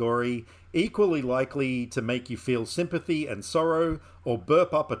allegory, equally likely to make you feel sympathy and sorrow or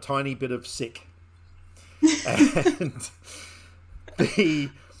burp up a tiny bit of sick. And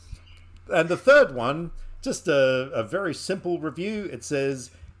the third one, just a very simple review. It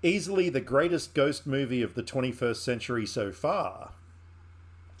says, easily the greatest ghost movie of the 21st century so far.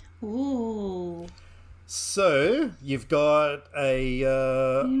 Ooh. So you've got a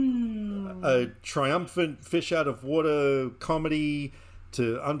triumphant fish out of water comedy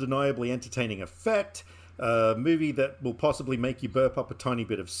to undeniably entertaining effect, a movie that will possibly make you burp up a tiny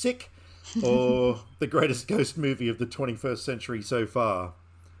bit of sick, or the greatest ghost movie of the 21st century so far,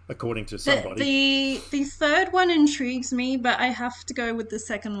 according to somebody. The third one intrigues me, but I have to go with the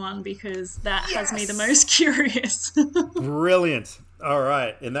second one because that has me the most curious. Brilliant. All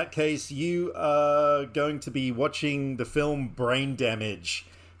right. In that case, you are going to be watching the film Brain Damage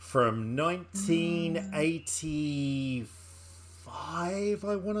from 1985,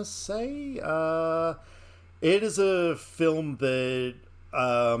 I want to say. It is a film that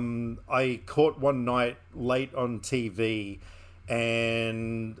I caught one night late on TV,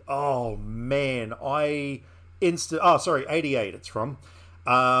 and oh man, 88 it's from.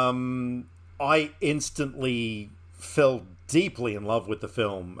 I instantly fell deeply in love with the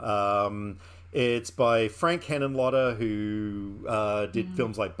film. It's by Frank Henenlotter, who did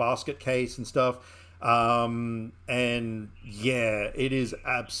films like Basket Case and stuff. And yeah, it is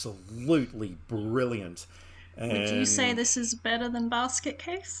absolutely brilliant. And would you say this is better than Basket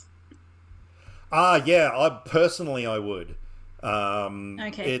Case? Yeah, I would.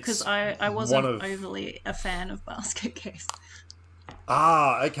 Okay, because I wasn't overly a fan of Basket Case.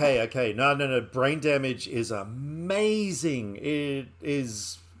 Okay. No. Brain Damage is amazing. It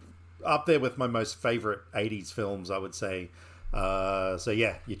is up there with my most favorite 80s films, I would say. So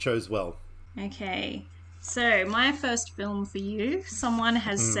yeah, you chose well. Okay, so my first film for you, someone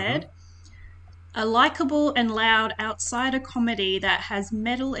has said, a likable and loud outsider comedy that has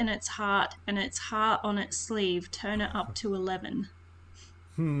metal in its heart and its heart on its sleeve. Turn it up to 11.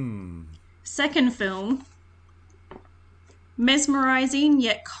 Second film, mesmerizing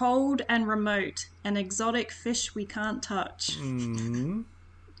yet cold and remote, an exotic fish we can't touch.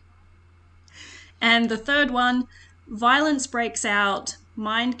 And the third one, violence breaks out,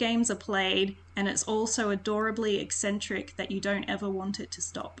 mind games are played, and it's also adorably eccentric that you don't ever want it to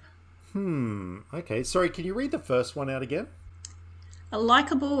stop. Okay, sorry, can you read the first one out again? A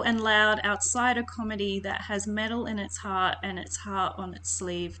likable and loud outsider comedy that has metal in its heart and its heart on its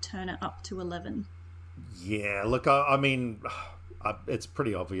sleeve. Turn it up to 11. Yeah, look, I mean, it's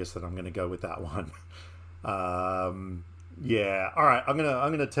pretty obvious that I'm going to go with that one. Yeah, all right, I'm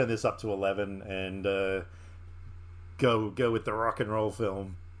gonna turn this up to 11 and go with the rock and roll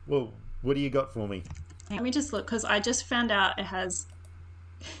film. Well, what do you got for me? Let me just look, because I just found out it has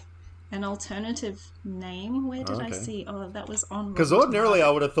an alternative name. Where did I see? Oh, that was on. Because ordinarily I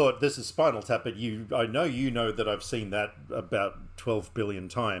would have thought this is Spinal Tap, but I know that I've seen that about 12 billion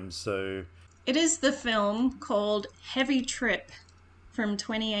times. So it is the film called Heavy Trip from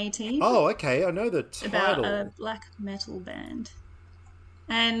 2018. Oh, okay, I know the title. About a black metal band.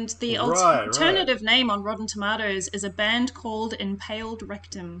 And the alternative name on Rotten Tomatoes is a band called Impaled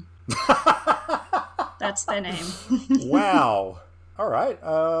Rectum. That's their name. Wow. All right.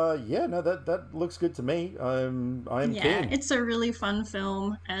 Yeah, no, that looks good to me. I'm keen. Yeah, it's a really fun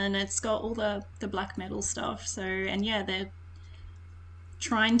film, and it's got all the black metal stuff. So, and yeah, they're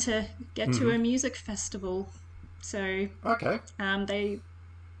trying to get to a music festival. So, okay. They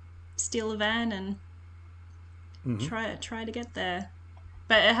steal a van and try to get there.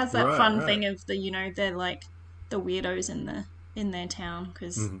 But it has that fun thing of they're like the weirdos in their town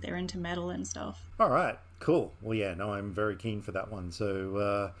because they're into metal and stuff. All right, cool. Well, yeah, no, I'm very keen for that one.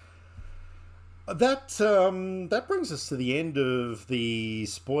 So that brings us to the end of the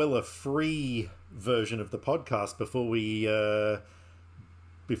spoiler-free version of the podcast before we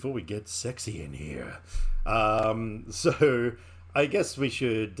get sexy in here. So I guess we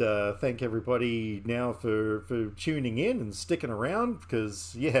should thank everybody now for tuning in and sticking around,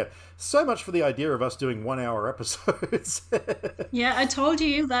 because, yeah, so much for the idea of us doing 1 hour episodes. Yeah, I told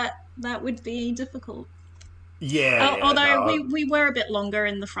you that would be difficult. Yeah. Although we were a bit longer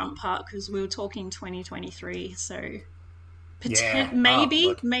in the front part because we were talking 2023, so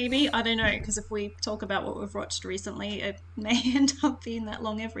maybe, I don't know, because if we talk about what we've watched recently, it may end up being that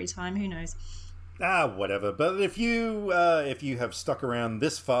long every time, who knows. Whatever. But if you have stuck around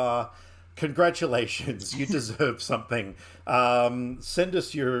this far, congratulations, you deserve something. Send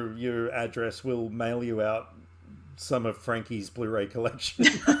us your address. We'll mail you out some of Frankie's Blu-ray collection.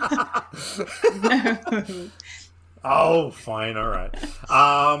 No. Oh, fine. All right.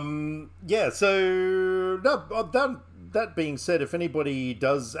 Yeah. So that being said, if anybody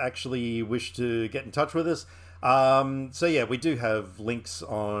does actually wish to get in touch with us. So yeah, we do have links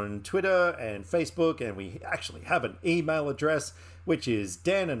on Twitter and Facebook, and we actually have an email address, which is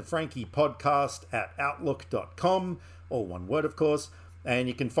danandfrankiepodcast@outlook.com, all one word, of course. And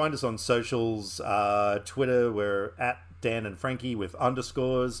you can find us on socials. Twitter, we're at Dan and Frankie with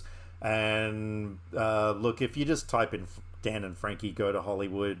underscores. And look, if you just type in Dan and Frankie go to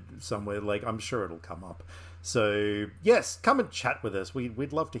Hollywood somewhere, like, I'm sure it'll come up. So yes, come and chat with us.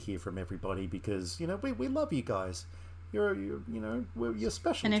 We'd love to hear from everybody, because we love you guys. You're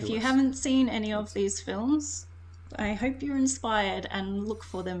special. And if you haven't seen any of these films, I hope you're inspired and look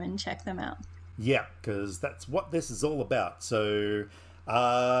for them and check them out. Yeah, because that's what this is all about. So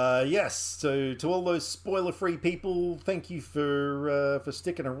yes, so to all those spoiler-free people, thank you for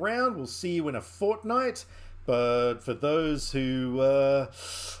sticking around. We'll see you in a fortnight. But for those who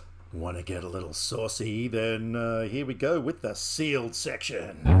want to get a little saucy, then here we go with the sealed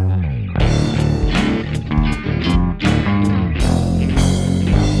section.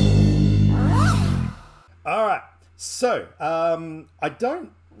 All right, so I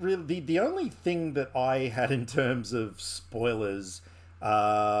don't really. The only thing that I had in terms of spoilers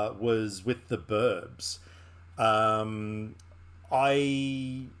was with the Burbs.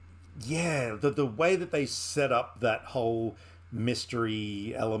 The way that they set up that whole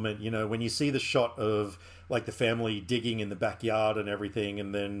mystery element, when you see the shot of like the family digging in the backyard and everything,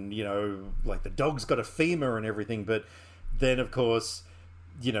 and then like the dog's got a femur and everything, but then of course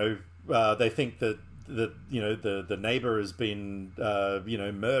they think that the neighbor has been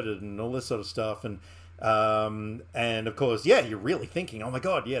murdered and all this sort of stuff, and of course, you're really thinking, oh my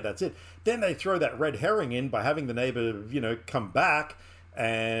god, that's it. Then they throw that red herring in by having the neighbor come back,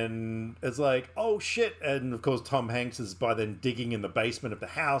 and it's like, oh shit. And of course Tom Hanks is by then digging in the basement of the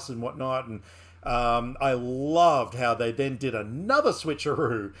house and whatnot, and I loved how they then did another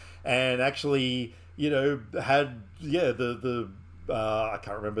switcheroo and actually had the I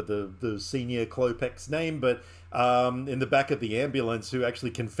can't remember the senior Klopek's name, but in the back of the ambulance, who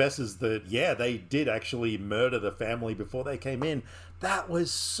actually confesses that, they did actually murder the family before they came in. That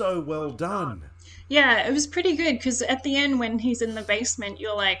was so well done. Yeah, it was pretty good, because at the end when he's in the basement,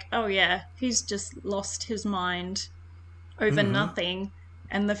 you're like, oh yeah, he's just lost his mind over nothing.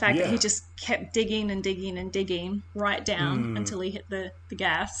 And the fact that he just kept digging and digging and digging right down until he hit the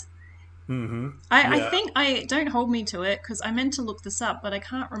gas. I think, don't hold me to it, because I meant to look this up, but I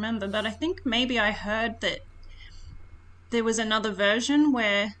can't remember. But I think maybe I heard that there was another version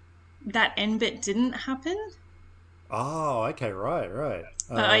where that end bit didn't happen. Oh, okay, right.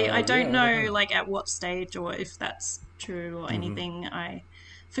 But I don't know, like, at what stage, or if that's true or anything. I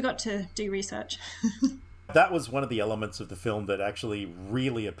forgot to do research. That was one of the elements of the film that actually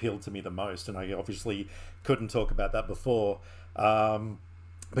really appealed to me the most, and I obviously couldn't talk about that before.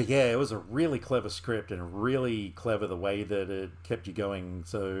 But yeah, it was a really clever script, and really clever the way that it kept you going.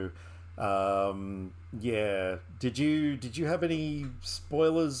 So, did you have any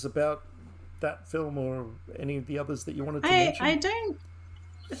spoilers about that film, or any of the others that you wanted to mention? I don't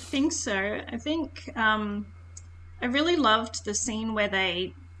think so. I think I really loved the scene where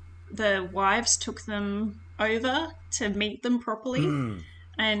the wives took them over to meet them properly,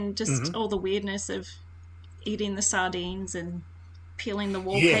 and just all the weirdness of eating the sardines and peeling the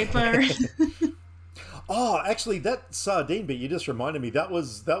wallpaper. Oh, actually, that sardine bit you just reminded me, that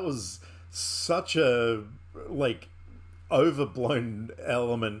was such a like overblown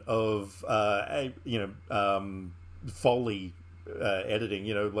element of Foley editing,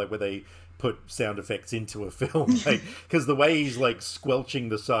 like where they put sound effects into a film, because the way he's like squelching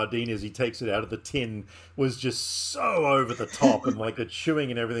the sardine as he takes it out of the tin was just so over the top, and like the chewing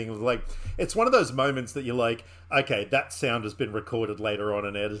and everything was like, it's one of those moments that you're like, okay, that sound has been recorded later on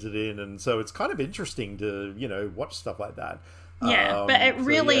and edited in, and so it's kind of interesting to watch stuff like that. Yeah, but it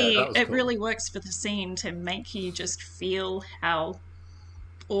really works for the scene to make you just feel how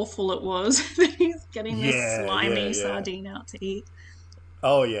awful it was that he's getting this slimy sardine out to eat.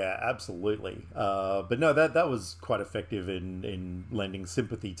 Oh yeah, absolutely. But no, that was quite effective in lending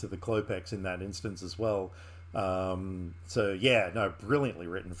sympathy to the Klopeks in that instance as well. So yeah, no, brilliantly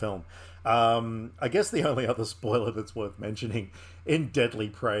written film. I guess the only other spoiler that's worth mentioning, in Deadly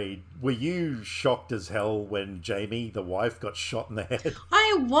Prey, were you shocked as hell when Jamie, the wife, got shot in the head?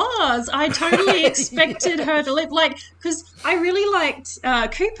 I totally expected her to live, because I really liked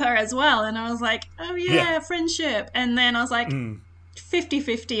Cooper as well, and I was like, oh yeah, friendship. And then I was like,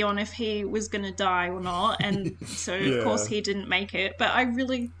 50-50 on if he was going to die or not, and so of course he didn't make it, but I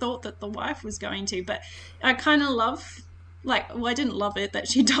really thought that the wife was going to. But I kind of love, I didn't love it that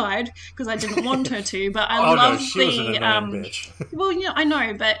she died, because I didn't want her to, but I loved she was an annoying bitch. Well, I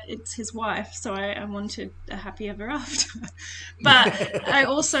know, but it's his wife, so I wanted a happy ever after. But I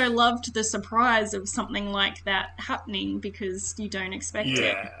also loved the surprise of something like that happening, because you don't expect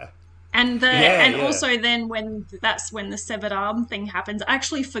it. And also then when the severed arm thing happens, I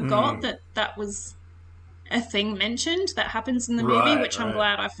actually forgot that was a thing mentioned that happens in the movie, which I'm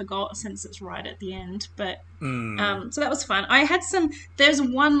glad I forgot since it's right at the end. But so that was fun. There's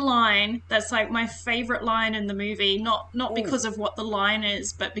one line that's like my favorite line in the movie, not because of what the line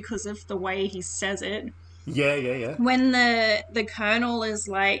is, but because of the way he says it. Yeah. When the colonel is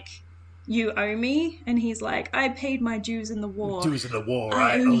like, "You owe me," and he's like, "I paid my dues in the war.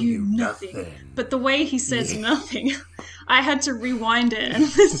 I owe you nothing." But the way he says nothing, I had to rewind it and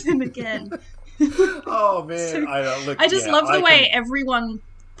listen again. Oh man, So, I just love the way everyone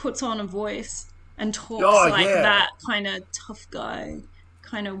puts on a voice and talks that kind of tough guy,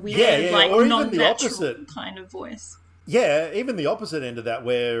 kind of weird, like or non-natural kind of voice. Yeah, even the opposite end of that,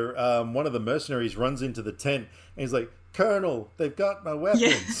 where one of the mercenaries runs into the tent and he's like, "Colonel, they've got my weapons."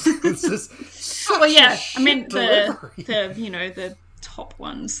 Yeah. It's just I mean the top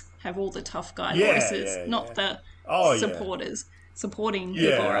ones have all the tough guy voices, not the supporters supporting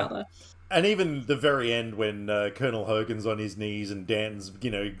people rather. And even the very end when Colonel Hogan's on his knees and Danton's,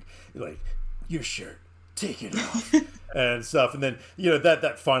 like, "Your shirt, take it off," and stuff. And then,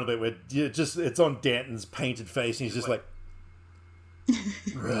 that final bit where it's on Danton's painted face and he's just like,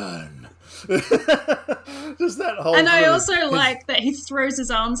 "Run." Just that whole... And I also like that he throws his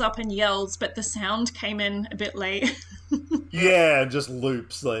arms up and yells, but the sound came in a bit late. Yeah, and just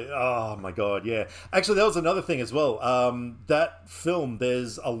loops. Like, oh my god, yeah. Actually, that was another thing as well. That film,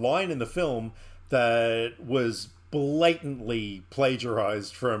 there's a line in the film that was blatantly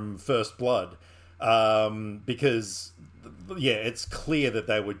plagiarized from First Blood. Because, it's clear that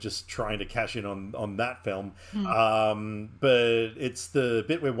they were just trying to cash in on that film. But it's the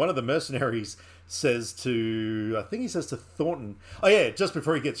bit where one of the mercenaries says to, I think he says to Thornton, just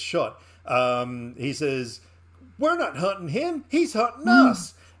before he gets shot, he says, "We're not hunting him, he's hunting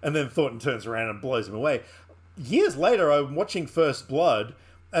us." And then Thornton turns around and blows him away. Years later, I'm watching First Blood,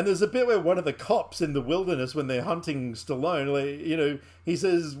 and there's a bit where one of the cops in the wilderness, when they're hunting Stallone, he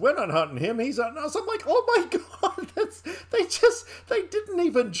says, "We're not hunting him, he's hunting us." I'm like, oh my god, they didn't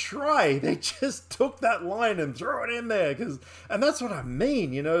even try. They just took that line and threw it in there. And that's what I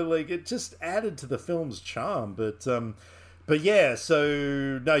mean, it just added to the film's charm. But yeah,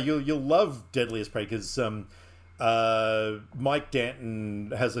 so, no, you'll love Deadliest Prey, because Mike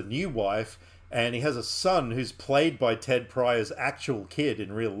Danton has a new wife, and he has a son who's played by Ted Pryor's actual kid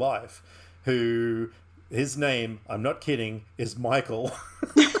in real life, who, his name, I'm not kidding, is Michael.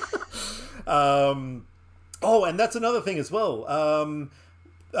 And that's another thing as well,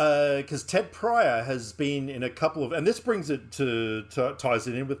 because Ted Pryor has been in a couple of, and this brings it ties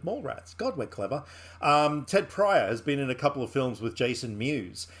it in with Mallrats. God, we're clever. Ted Pryor has been in a couple of films with Jason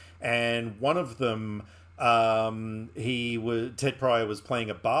Mewes, and one of them, Ted Pryor was playing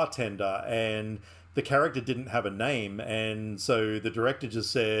a bartender, and the character didn't have a name, and so the director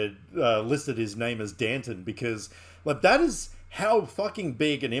just said, listed his name as Danton, because that is how fucking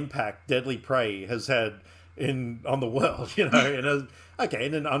big an impact Deadly Prey has had on the world, in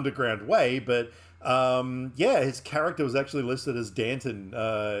an underground way, but his character was actually listed as Danton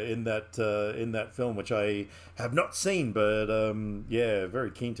in that film, which I have not seen, but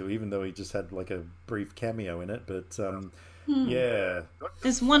very keen to, even though he just had like a brief cameo in it. But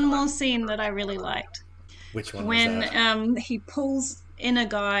there's one more scene that I really liked. Which one? When was that? He pulls in a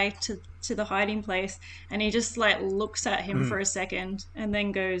guy to the hiding place, and he just like looks at him for a second, and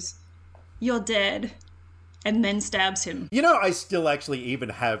then goes, "You're dead." And then stabs him. I still actually even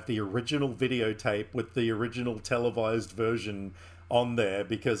have the original videotape with the original televised version on there,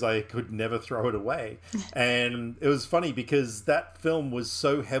 because I could never throw it away. And it was funny because that film was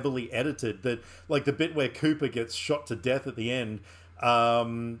so heavily edited that, like, the bit where Cooper gets shot to death at the end,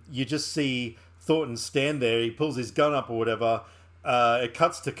 you just see Thornton stand there, he pulls his gun up or whatever, it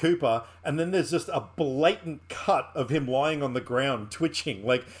cuts to Cooper, and then there's just a blatant cut of him lying on the ground twitching.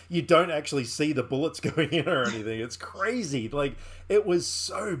 Like, you don't actually see the bullets going in or anything. It's crazy. Like, it was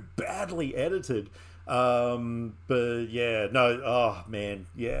so badly edited. But yeah, no, oh man,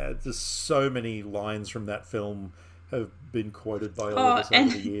 yeah, just so many lines from that film have been quoted by all of us over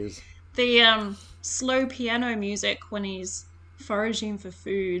the years. The slow piano music when he's foraging for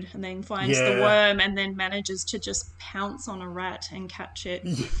food and then finds the worm and then manages to just pounce on a rat and catch it.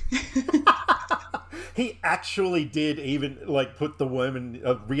 He actually did even like put the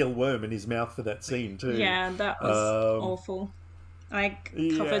a real worm in his mouth for that scene too. Yeah, that was awful. I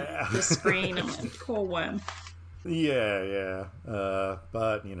covered the screen and went, poor worm. Yeah.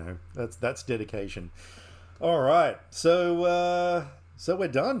 But that's dedication. All right, so we're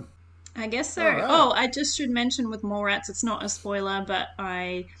done. I guess so. Right. Oh, I just should mention with Mallrats, it's not a spoiler, but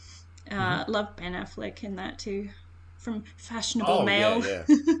I Love Ben Affleck in that too, from Fashionable Oh, yeah, Male.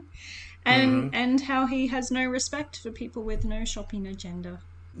 yeah. And how he has no respect for people with no shopping agenda.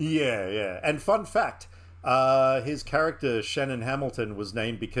 Yeah, yeah. And fun fact, his character, Shannon Hamilton, was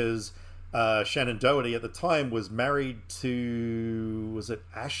named because Shannon Doherty at the time was married to, was it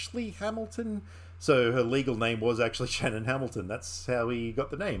Ashley Hamilton? So her legal name was actually Shannon Hamilton. That's how he got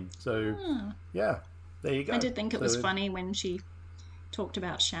the name. So, yeah, there you go. I did think it was funny when she talked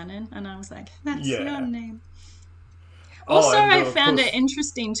about Shannon, and I was like, that's your name. Also, I found it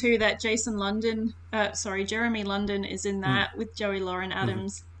interesting too that Jeremy London is in that with Joey Lauren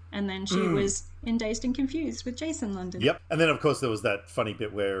Adams, and then she was in Dazed and Confused with Jason London. Yep, and then of course there was that funny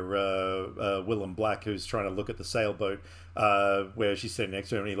bit where Willem Black, who's trying to look at the sailboat, where she's sitting next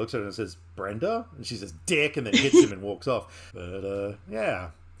to him, and he looks at her and says, "Brenda," and she says, "Dick," and then hits him and walks off. But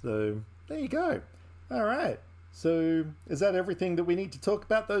yeah, so there you go. All right. So, is that everything that we need to talk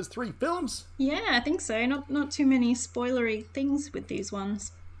about those 3 films? Yeah, I think so. Not too many spoilery things with these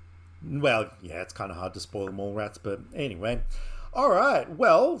ones. Well, yeah, it's kind of hard to spoil Mallrats, but anyway. All right,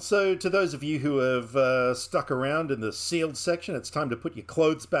 well, so to those of you who have stuck around in the sealed section, it's time to put your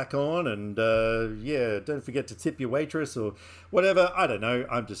clothes back on and, yeah, don't forget to tip your waitress or whatever. I don't know,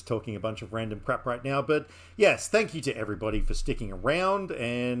 I'm just talking a bunch of random crap right now, but yes, thank you to everybody for sticking around,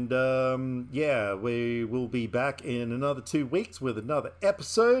 and, yeah, we will be back in another 2 weeks with another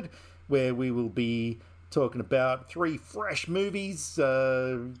episode where we will be talking about 3 fresh movies.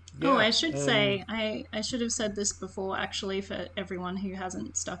 I should say, I should have said this before, actually, for everyone who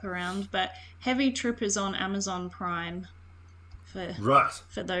hasn't stuck around, but Heavy Trip is on Amazon Prime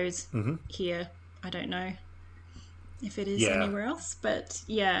for those here. I don't know if it is anywhere else, but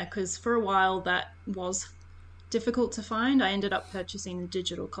yeah, because for a while that was difficult to find. I ended up purchasing a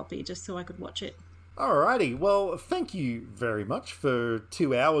digital copy just so I could watch it. Alrighty, well, thank you very much for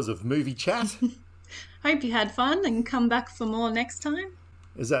 2 hours of movie chat. Hope you had fun and come back for more next time.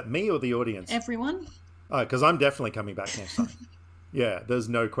 Is that me or the audience? Everyone. Oh, because I'm definitely coming back next time. Yeah, there's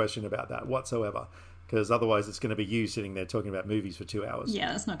no question about that whatsoever. Because otherwise it's going to be you sitting there talking about movies for 2 hours.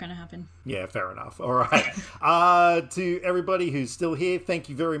 Yeah, that's not going to happen. Yeah, fair enough. All right. To everybody who's still here, thank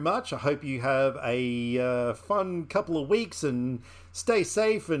you very much. I hope you have a fun couple of weeks and stay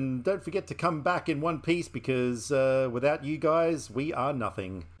safe. And don't forget to come back in one piece because without you guys, we are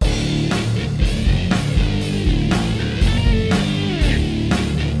nothing.